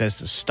 Someone says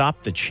to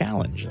stop the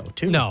challenge, though,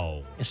 too.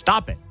 No.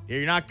 Stop it.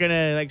 You're not going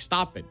to,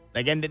 stop it.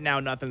 End it now.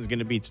 Nothing's going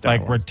to beat Star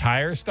Wars.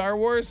 Retire Star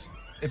Wars?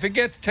 If it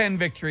gets 10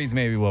 victories,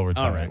 maybe we'll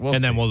retire. All right. We'll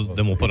Then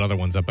see. we'll put other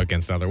ones up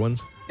against other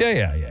ones.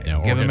 Yeah.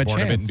 Give them a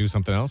Board of it chance. and do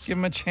something else. Give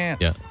them a chance.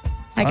 Yeah.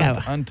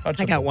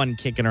 Untouchable. I got one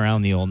kicking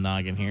around the old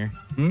noggin here.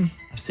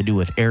 Has to do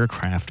with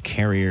aircraft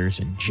carriers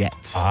and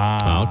jets.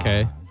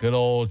 Okay. Good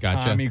old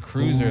Gotcha. Tommy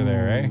Cruiser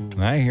there, eh?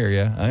 I hear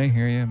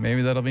you.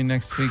 Maybe that'll be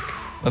next week.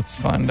 Let's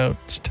find out.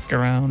 Stick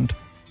around.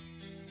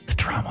 The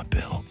drama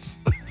builds.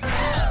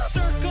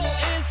 Circle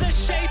is a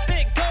shape,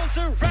 it goes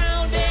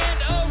around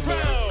and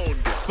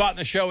around. Spot in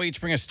the show,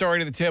 each bring a story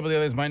to the table the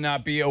others might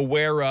not be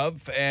aware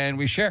of, and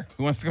we share.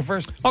 Who wants to go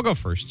first? I'll go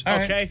first. All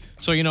right. Okay.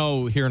 So,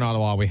 here in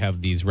Ottawa, we have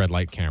these red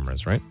light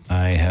cameras, right?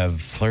 I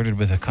have flirted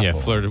with a couple. Yeah,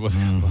 flirted with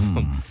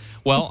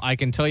Well, I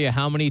can tell you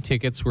how many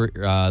tickets were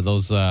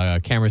those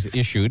cameras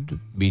issued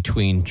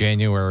between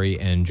January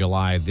and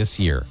July this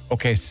year.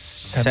 Okay,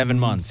 7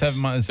 months.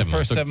 7 months. The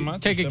first So 7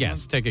 months? Take a 7 guess.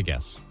 months? Take a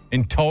guess.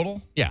 In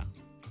total? Yeah.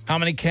 How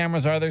many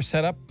cameras are there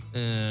set up?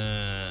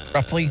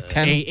 Roughly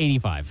 10?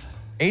 85.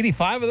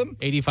 85 of them?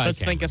 85 Let's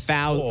think cameras.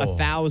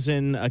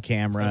 1,000 a 7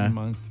 camera.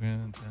 months,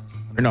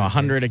 Or no,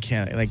 100 a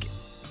camera.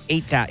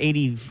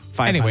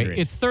 8,500. Anyway,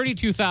 it's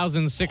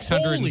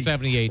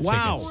 32,678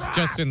 Wow. tickets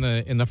just in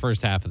the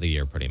first half of the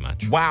year, pretty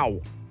much.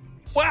 Wow.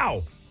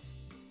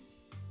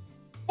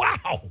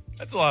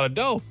 That's a lot of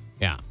dough.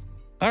 Yeah.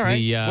 All right.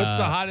 The, What's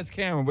the hottest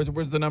camera?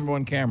 Where's the number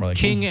one camera? Like,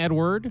 King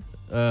Edward,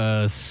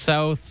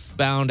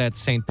 southbound at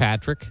St.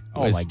 Patrick,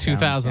 was like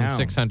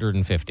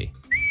 2,650.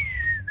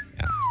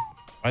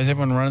 why is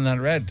everyone running that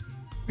red?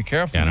 Be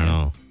careful. Yeah, I don't man.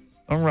 know.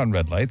 Don't run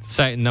red lights.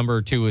 Site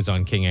number 2 is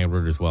on King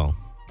Edward as well.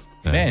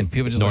 Man,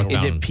 people just northbound.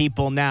 Is it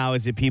people now?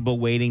 Is it people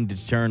waiting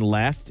to turn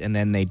left and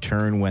then they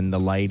turn when the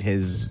light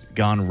has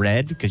gone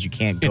red because you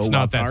can't go It's while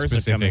not that cars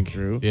are coming specific.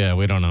 through? Yeah,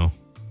 we don't know.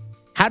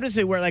 How does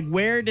it work?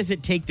 Where does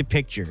it take the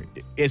picture?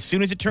 As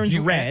soon as it turns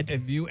red.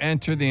 If you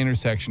enter the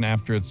intersection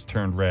after it's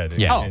turned red,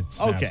 Yeah. it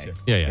Oh, snaps okay. you.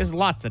 Yeah. There's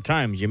lots of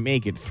times you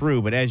make it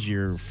through, but as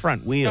your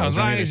front wheel, No, as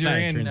long on the as you're other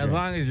side in, turns as red.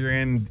 long as you're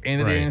into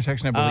the Right.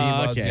 intersection, I believe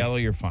while it's okay. yellow,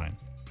 you're fine.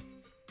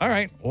 All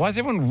right. Why is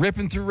everyone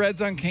ripping through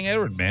reds on King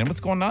Edward, man? What's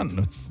going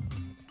on?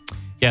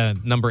 Yeah,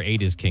 number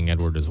 8 is King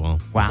Edward as well.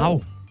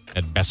 Wow.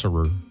 At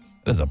Besserer.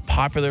 That is a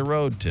popular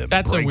road to.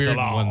 That's a break the weird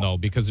law. one, though,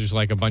 because there's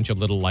like a bunch of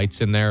little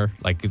lights in there.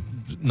 Like,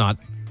 it's not,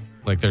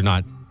 like they're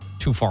not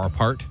too far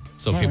apart.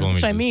 So people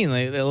That's what I just- mean.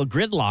 Like, a little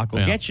gridlock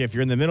will Yeah. get you if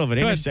you're in the middle of an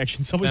Good.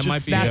 intersection. Someone's That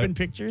just might be snapping it.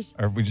 pictures.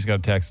 Or we just got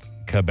to text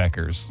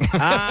Quebecers.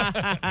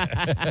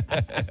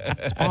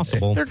 It's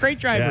possible. They're great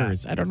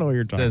drivers. I don't know what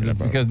you're talking Says it's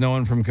about. because no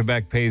one from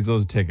Quebec pays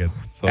those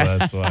tickets, so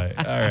that's why.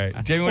 All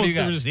right, Jamie, what Well, do you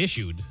they were got? just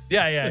issued.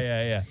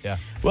 Yeah.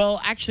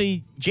 Well,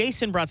 actually,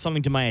 Jason brought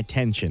something to my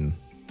attention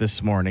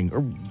this morning,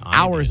 or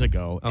hours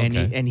ago,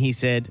 Okay. and he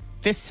said,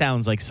 "This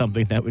sounds like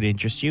something that would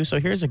interest you." So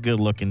here's a good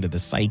look into the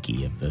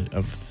psyche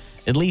of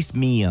at least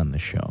me on the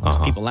show.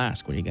 So people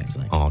ask, "What do you guys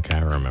like?" Oh, okay,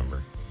 I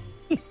remember.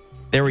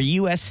 There were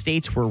U.S.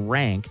 states were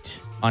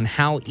ranked on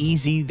how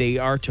easy they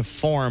are to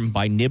form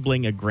by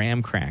nibbling a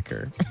graham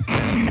cracker.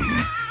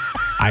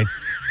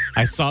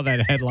 I saw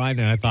that headline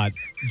and I thought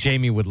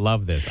Jamie would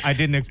love this. I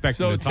didn't expect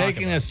So him to talk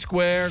taking about a it.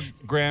 square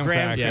graham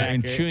cracker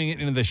and cracker. chewing it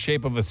into the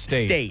shape of a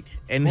state.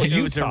 And Well,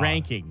 it was a Utah.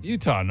 ranking.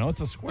 Utah, no, it's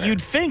a square.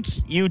 You'd think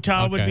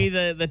Utah would Okay.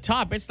 be the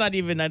top. It's not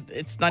even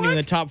even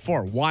the top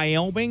 4.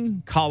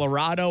 Wyoming,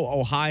 Colorado,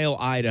 Ohio,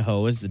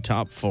 Idaho is the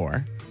top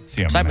 4.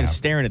 see a So I've been map.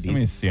 staring at Let me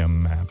these. see a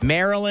map.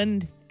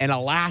 Maryland and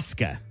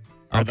Alaska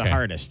are the Okay.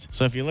 hardest.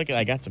 So if you look at,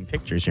 I got some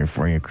pictures here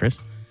for you, Chris.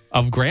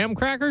 Of graham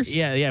crackers?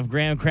 Yeah, you have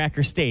graham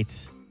cracker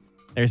states.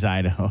 There's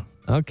Idaho,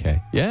 Okay.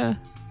 Yeah.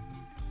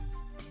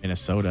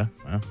 Minnesota.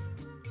 Well,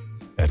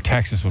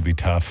 Texas would be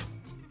tough.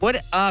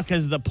 what?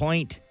 Because the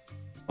point.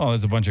 Oh,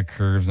 there's a bunch of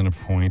curves and a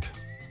point.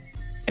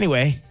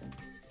 Anyway,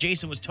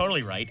 Jason was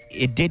totally right.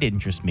 It did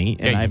interest me,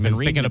 and Yeah, I've you've been been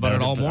reading thinking about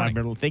it all I've morning.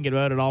 been thinking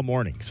about it all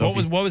morning. So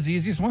What was the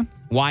easiest one?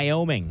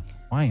 Wyoming?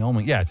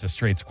 Wyoming. Yeah, it's a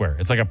straight square.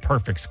 It's like a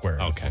perfect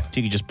square. Okay. So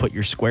you can just put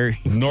your square.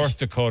 North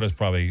Dakota's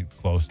probably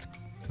close to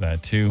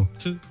that too.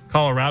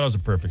 Colorado's a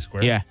perfect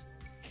square. Yeah.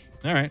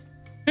 All right.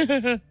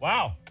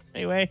 Wow.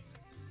 Anyway,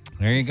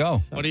 There you go.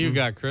 What do you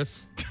got,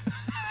 Chris?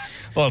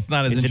 Well, it's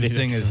not as Is it as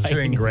interesting as exciting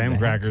turning as graham that?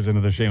 crackers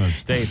into the shame of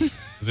state.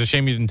 It's a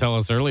shame you didn't tell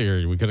us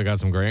earlier. We could have got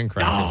some graham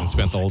crackers and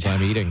spent the whole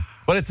time eating.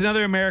 But it's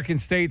another American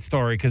state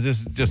story because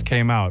this just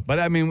came out. But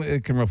I mean,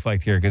 it can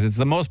reflect here because it's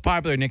the most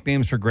popular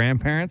nicknames for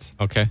grandparents.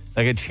 Okay.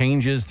 Like it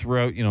changes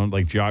throughout,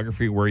 like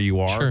geography where you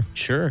are.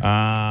 Sure.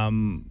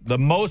 The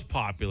most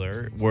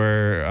popular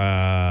were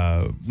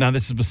now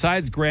this is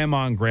besides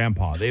grandma and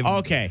grandpa. They've Oh,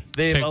 okay.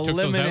 They've Took those out?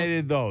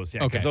 eliminated those.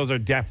 Yeah, because Okay. those are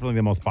definitely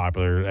the most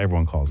popular.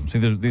 Everyone calls them. See,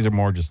 these are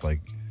more just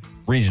like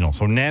regional.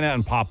 So Nana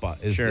and Papa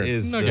is Sure.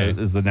 is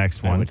the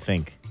next I one. would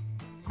think.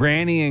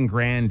 Granny and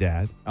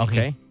Granddad.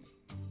 Okay.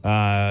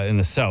 In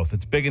the South.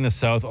 It's big in the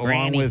South, along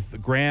Granny.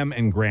 with Gram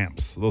and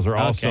Gramps. Those are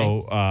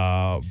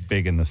also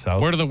big in the South.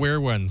 Where do the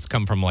weird ones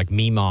come from, like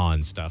Meemaw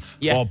and stuff?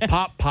 Yeah. Well,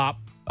 Pop Pop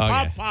Oh,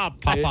 yeah.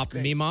 Pop. Pop,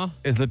 Meemaw.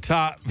 is the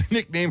top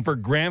nickname for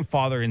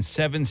grandfather in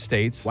 7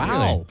 states.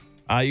 Wow.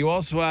 You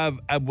also have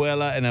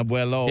Abuela and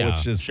Abuelo, Yeah,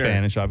 which is sure.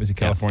 Spanish, obviously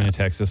California,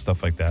 Texas,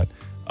 stuff like that.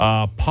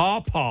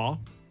 Paw.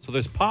 So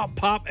there's Pop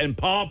Pop and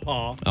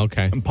Paw.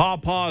 Okay. And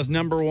Paw is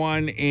number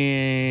 1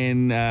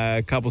 in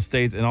a couple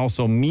states, and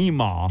also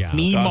Meemaw. Yeah. Got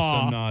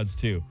Meemaw. some nods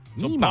too.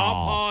 So Meemaw.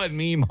 Paw and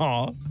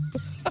Meemaw.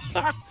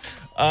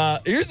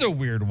 Here's a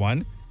weird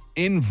one.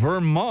 In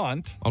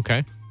Vermont,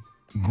 Okay.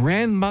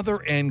 grandmother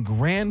and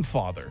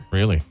grandfather.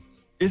 Really?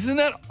 Isn't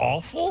that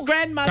awful?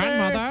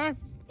 Grandmother.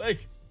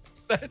 Like,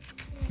 that's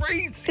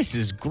crazy. This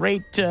is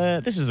great.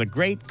 This is a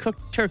great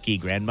cooked turkey,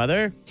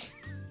 grandmother.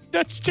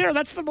 That's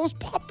the most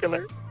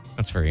popular.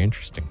 That's very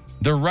interesting.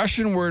 The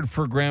Russian word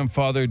for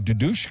grandfather,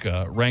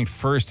 dudushka, ranked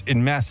first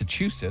in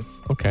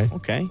Massachusetts. Okay.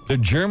 Okay. The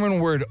German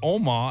word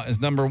Oma is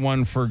number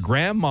 1 for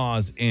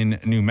grandmas in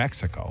New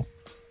Mexico.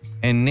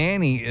 And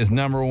nanny is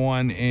number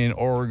 1 in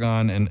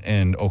Oregon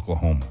and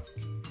Oklahoma.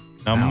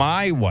 Now,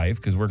 my wife,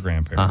 because we're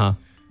grandparents,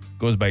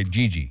 goes by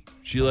Gigi.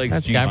 She likes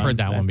Gigi. I've heard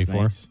that one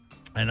before. Nice.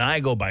 And I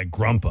go by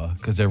Grumpa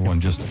because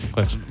everyone just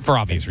For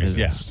obvious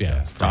reasons.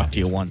 Yeah. Talk to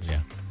you once.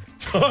 Yeah.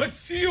 talk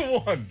to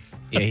you once.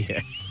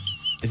 Yeah.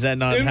 Is that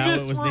not In how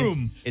this it was room.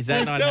 named? Is that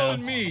You're not telling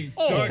how? me.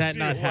 Is that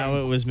not how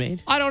it was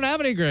made? I don't have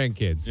any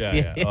grandkids. Yeah.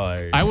 Yeah. Oh,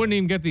 there you I go. wouldn't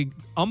even get the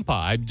umpa.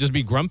 I'd just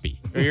be grumpy.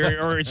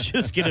 Or it's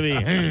just gonna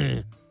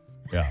be.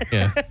 Yeah.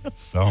 Yeah.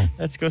 So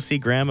Let's go see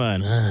grandma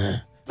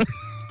and.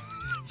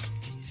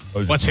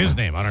 What's his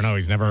name? I don't know.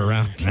 He's never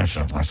around.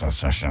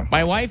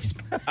 My wife's,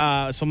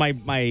 so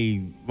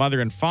my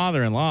mother and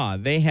father-in-law,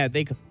 they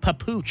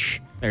papooch.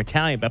 They're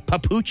Italian, but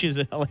papooch is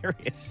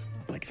hilarious.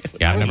 Like,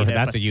 Yeah, I've never heard.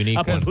 That's a unique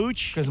a one.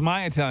 papooch. because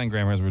my Italian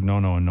grandparents were no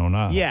and no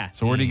na. Yeah.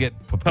 So where do you get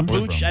papooch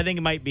Papooch, from? I think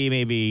it might be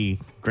maybe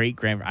great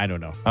grandpa. I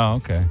don't know. Oh,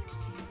 okay.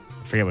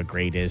 I forget what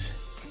grade is.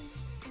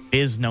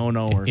 Biz no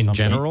or In something.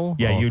 general?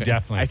 Yeah, Oh, you okay.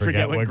 definitely I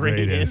forget what what grade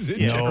grade it is. is.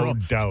 No In general.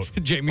 doubt.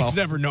 Jamie's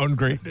never known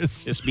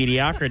greatness. Just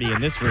mediocrity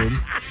in this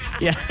room.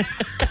 Yeah.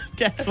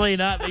 Definitely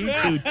not you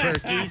two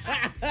turkeys.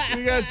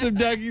 We got some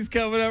Dougies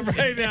coming up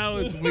right now.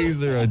 It's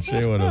Weezer on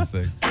Shea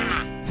 106.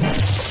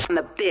 On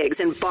the Biggs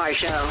and Bar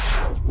Show.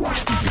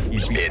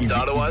 It's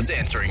Ottawa's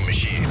answering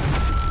machine.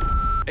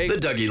 Hey. The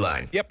Dougie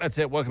Line. Yep, that's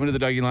it. Welcome to the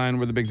Dougie Line.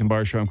 We're the Biggs and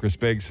Bar Show. I'm Chris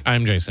Biggs.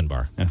 I'm Jason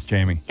Barr. That's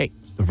Jamie. Hey.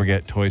 Don't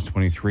forget, Toys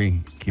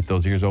 23. Keep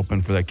those ears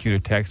open for that cue to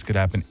text. Could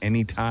happen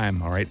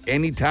anytime, all right?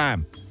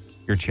 Anytime.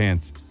 Your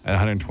chance at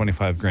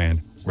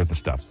 $125,000 worth of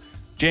stuff.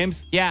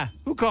 James? Yeah.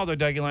 Who called our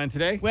Dougie Line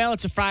today? Well,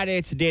 it's a Friday.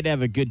 It's a day to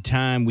have a good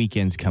time.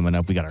 Weekend's coming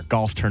up. We got our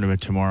golf tournament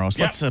tomorrow.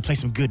 So let's play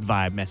some good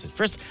vibe message.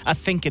 First, a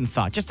thinking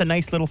thought. Just a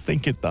nice little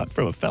thinking thought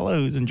from a fellow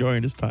who's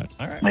enjoying his time.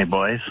 All right. Hey,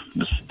 boys.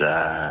 Just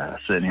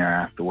sitting here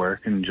after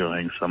work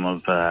enjoying some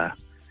of the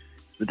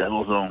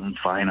Devil's Own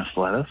finest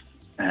lettuce.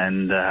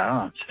 And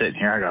I'm sitting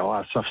here. I got a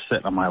lot of stuff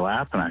sitting on my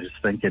lap, and I'm just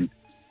thinking,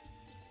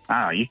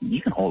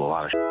 you can hold a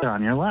lot of shit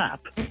on your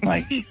lap.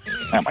 Like, I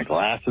got my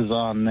glasses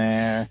on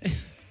there.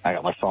 I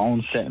got my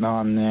phone sitting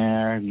on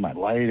there, my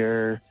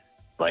lighter.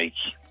 Like,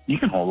 you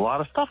can hold a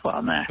lot of stuff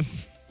on there.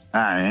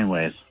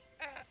 Anyways,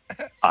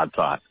 odd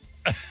thought.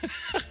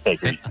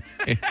 Figured.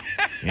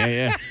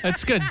 Yeah.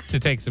 It's good to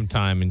take some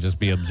time and just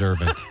be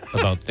observant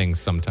about things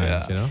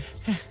sometimes, you know?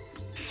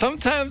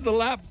 Sometimes the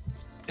lap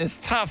is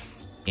tough.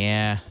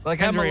 Yeah.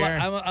 Like,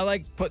 I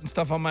like putting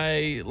stuff on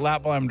my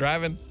lap while I'm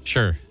driving.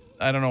 Sure.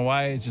 I don't know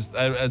why. It's just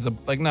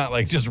not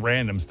like just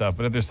random stuff,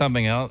 but if there's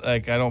something else,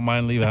 like I don't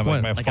mind leaving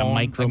what? my Like a phone,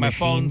 micro my machine?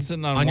 phone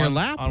sitting on your one,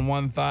 lap? on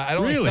one thigh. I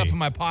don't Really? want stuff in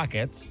my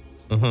pockets,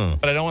 Uh-huh.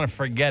 but I don't want to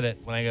forget it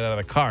when I get out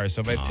of the car.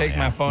 So if I take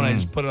my phone, I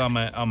just put it on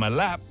my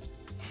lap.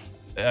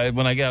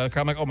 When I get out of the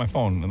car, I'm like, oh, my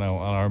phone, and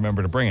I'll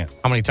remember to bring it.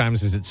 How many times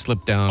has it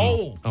slipped down?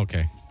 Oh.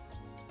 Okay.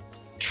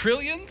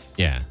 Trillions?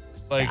 Yeah.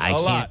 Like I a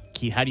can't lot.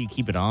 how do you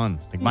keep it on?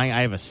 Like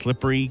I have a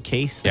slippery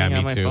case Yeah, thing me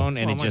on my too. phone,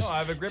 and Oh, it my just God, I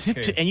have a grip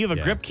zipped- case. and you have a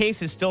Yeah. grip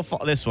case. It's still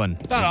this one.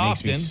 Not it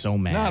often. makes me so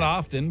mad. Not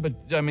often, but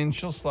I mean,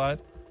 she'll slide.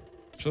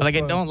 She'll Like I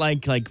slide. don't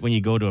like when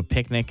you go to a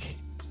picnic.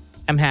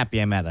 I'm happy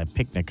I'm at a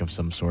picnic of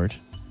some sort.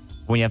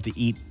 When you have to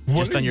eat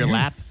just on your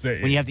lap.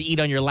 When you have to eat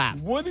on your lap.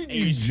 What did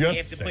You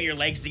have to put your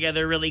legs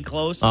together really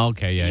close.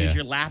 Okay, yeah, Use yeah.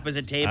 your lap as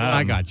a table.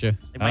 I got you.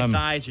 My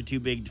thighs are too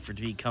big to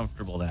be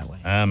comfortable that way.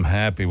 I'm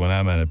happy when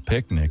I'm at a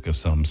picnic of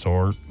some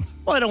sort.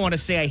 Well, I don't want to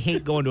say I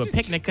hate going to a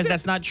picnic because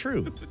that's not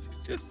true.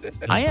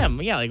 I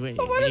am. Yeah, like when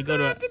What you does go that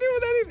to have to do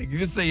with anything? You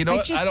just say, you know I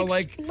what? just I don't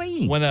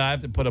explained. like when I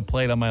have to put a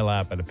plate on my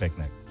lap at a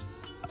picnic.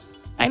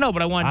 I know,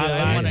 but I wanted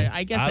to.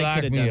 I guess I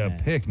could have me done a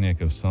that.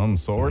 picnic of some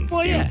sort.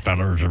 Well, yeah.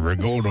 Fellas ever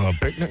go to a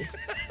picnic?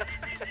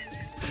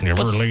 You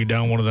ever lay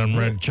down one of them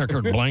red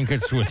checkered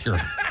blankets with your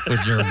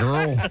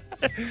girl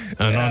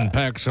and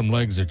unpack some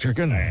legs of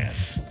chicken? Man,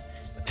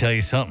 I'll tell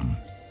you something.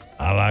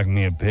 I like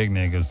me a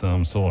picnic of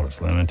some sort,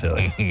 let me tell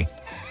you.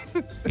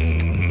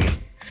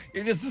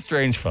 You're just a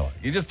strange fella.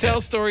 You just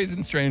tell stories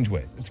in strange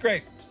ways. It's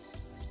great.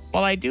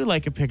 Well, I do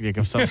like a picnic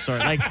of some sort.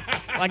 Like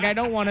I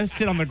don't want to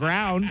sit on the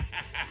ground,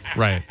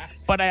 Right.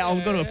 but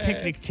I'll go to a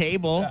picnic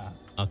table.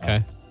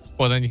 Okay.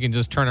 Well, then you can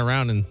just turn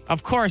around and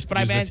Of course, but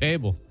use I the meant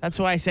table. that's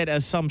why I said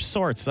as some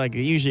sorts. Like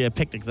usually a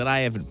picnic that I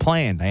haven't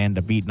planned, I end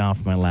up eating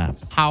off my lap.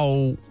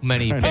 How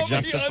many Trying to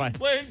picnics? justify-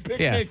 unplanned picnics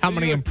Yeah. How do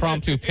many you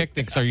impromptu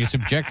picnics are you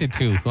subjected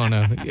to on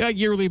a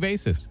yearly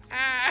basis?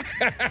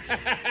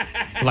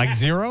 Like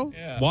 0?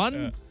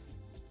 1?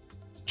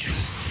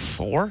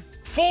 4?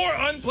 4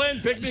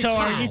 unplanned picnics. So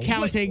are you Wow.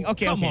 counting?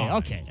 Okay, Come okay, on.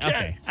 okay, Get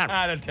okay. All right.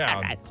 out of town.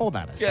 All right, hold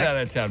on a Get second. out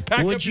of town.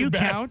 Pack Would up your you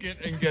count?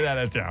 basket and get out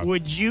of town.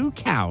 Would you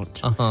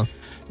count? Uh-huh.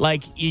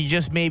 Like you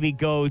just maybe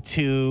go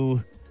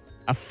to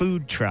a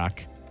food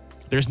truck.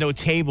 There's no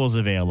tables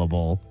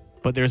available,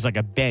 but there's like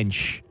a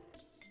bench,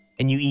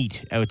 and you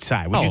eat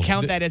outside. Would you Oh,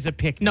 count that as a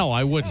picnic? No,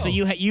 I wouldn't. So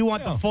you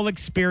want the full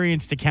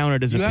experience to count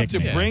it as You a have to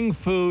picnic. bring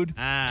food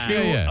Ah. to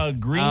Yeah. a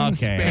green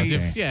Okay.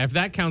 space. If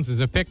that counts as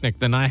a picnic,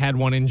 then I had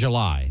one in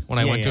July when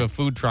I Yeah, went to yeah. a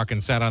food truck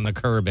and sat on the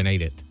curb and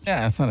ate it.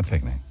 Yeah, that's not a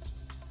picnic.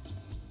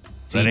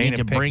 So you That need ain't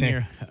to a bring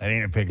picnic. That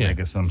ain't a picnic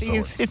Yeah. of some See,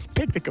 sort. it's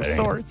picnic of That ain't-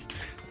 sorts.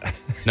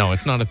 No,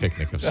 it's not a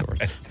picnic of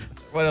sorts.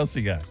 What else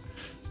you got?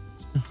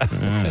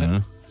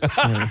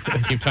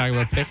 Keep talking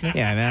about picnics?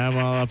 Yeah, now I'm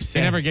all upset.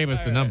 They never gave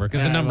us the number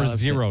because the Yeah, number's well,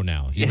 0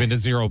 now. You've been to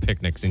 0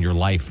 picnics in your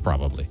life,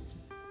 probably.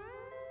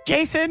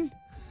 Jason.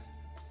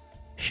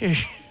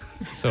 Shush.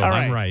 So All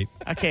I'm right.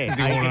 Okay, You I'm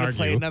won't going to argue.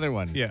 play another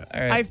one. Yeah.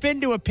 All right. I've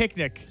been to a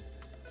picnic.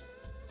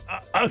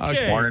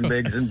 Okay. Morning,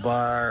 Biggs and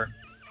Bar.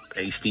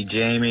 Pasty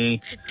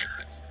Jamie.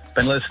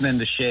 Been listening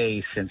to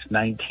Shay since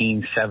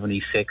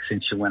 1976,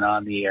 since you went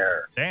on the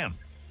air. Damn.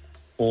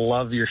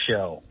 Love your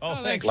show.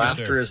 Oh, thanks.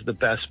 Laughter is the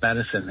best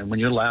medicine, and when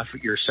you laugh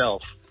at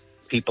yourself,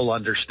 people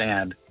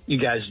understand. You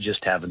guys are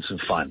just having some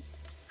fun.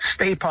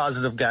 Stay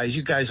positive, guys.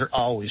 You guys are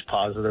always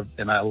positive,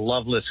 and I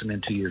love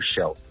listening to your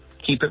show.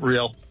 Keep it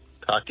real.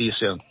 Talk to you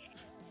soon.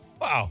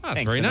 Wow. That's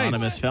Thanks, very nice.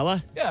 anonymous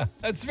fella. Yeah,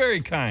 that's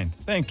very kind.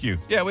 Thank you.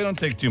 Yeah, we don't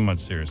take too much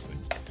seriously.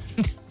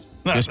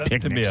 No, Just to be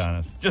picnics.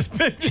 honest. Just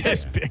picnics.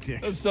 Just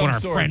picnics. Of some When our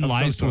sort. friend Of some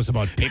lies to us sort.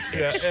 about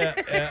picnics.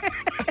 Yeah.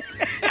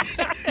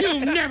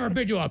 You've never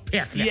been to a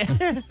picnic.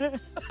 Yeah.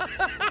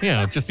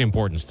 Yeah, just the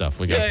important stuff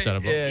we got upset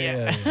about.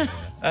 Yeah.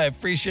 I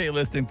appreciate you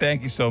listening.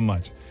 Thank you so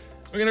much.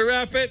 We're going to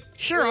wrap it.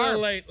 Sure We're a are.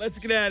 little late. Let's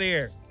get out of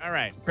here. All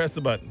right. Press the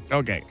button.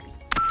 Okay.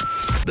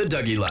 The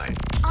Dougie Line.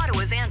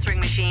 Ottawa's answering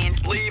machine.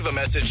 Leave a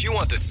message you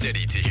want the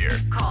city to hear.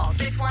 Call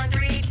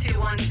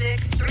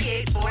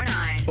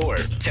 613-216-3849. Or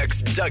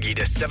text Dougie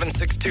to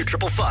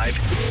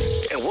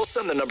 762-555 and we'll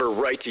send the number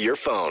right to your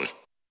phone.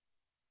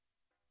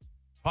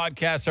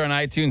 Podcasts are on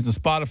iTunes and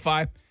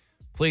Spotify.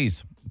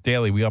 Please,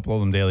 daily. We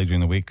upload them daily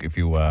during the week. If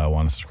you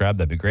want to subscribe,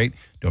 that'd be great.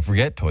 Don't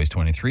forget, Toys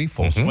 23,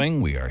 full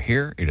swing. We are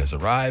here. It has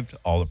arrived.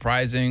 All the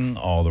prizing,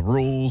 all the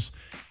rules,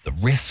 the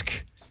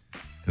risk.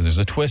 Because there's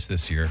a twist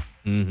this year.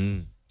 Mm-hmm.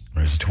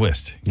 There's a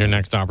twist. Your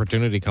next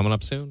opportunity coming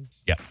up soon.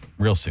 Yeah,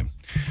 real soon.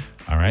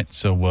 All right.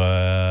 So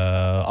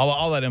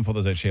all that info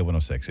is at Shea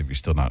 106 if you're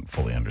still not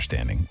fully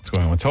understanding what's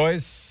going on with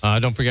toys.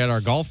 Don't forget our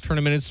golf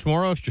tournament is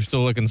tomorrow. If you're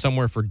still looking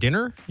somewhere for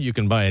dinner, you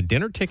can buy a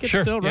dinner ticket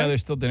Sure. still, right? Yeah,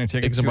 there's still dinner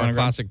tickets. if you wanna go.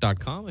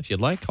 BiggsandBarClassic.com if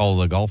you'd like. All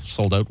the golf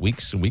sold out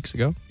weeks and weeks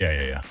ago. Yeah.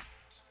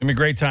 It's going to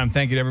be a great time.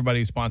 Thank you to everybody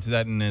who sponsored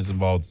that and is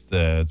involved.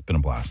 It's been a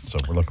blast. So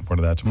we're looking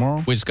forward to that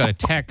tomorrow. We just got a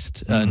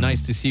text.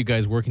 Nice to see you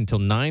guys working till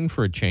 9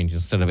 for a change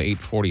instead of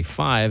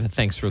 8:45.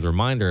 Thanks for the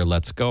reminder.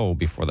 Let's go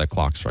before that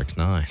clock strikes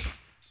 9.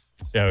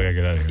 Yeah, we got to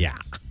get out of here.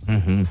 Yeah.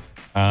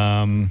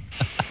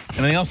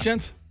 Anything else,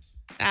 gents?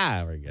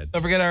 We're good.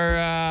 Don't forget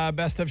our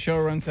Best of show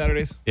run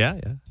Saturdays. Yeah.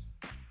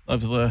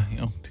 Love to, tune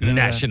into that.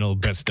 National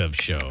Best of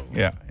Show.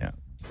 Yeah.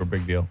 We're a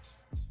big deal.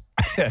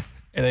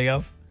 Anything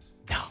else?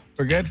 No.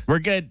 We're good? We're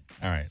good.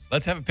 All right.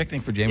 Let's have a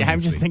picnic for Jamie. Yeah, I'm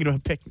this just week. thinking of a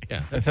picnic. Yeah.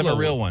 Let's have a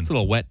real one. It's a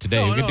little wet today.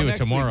 No, we could do it next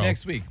tomorrow. Week,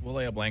 next week. We'll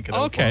lay a blanket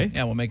out Okay. for 'em.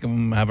 Yeah, we'll make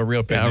them have a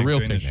real picnic. a real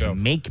during the picnic. show.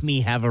 Make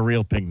me have a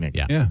real picnic.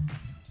 Yeah. Yeah.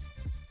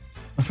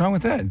 What's wrong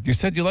with that? You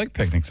said you like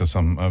picnics of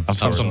some Of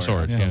some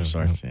sorts. Some Yeah.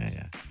 sorts.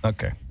 Yeah.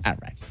 Okay. All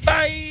right.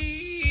 Bye.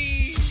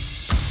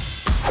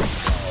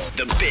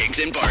 The Biggs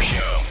and Bar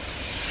Show.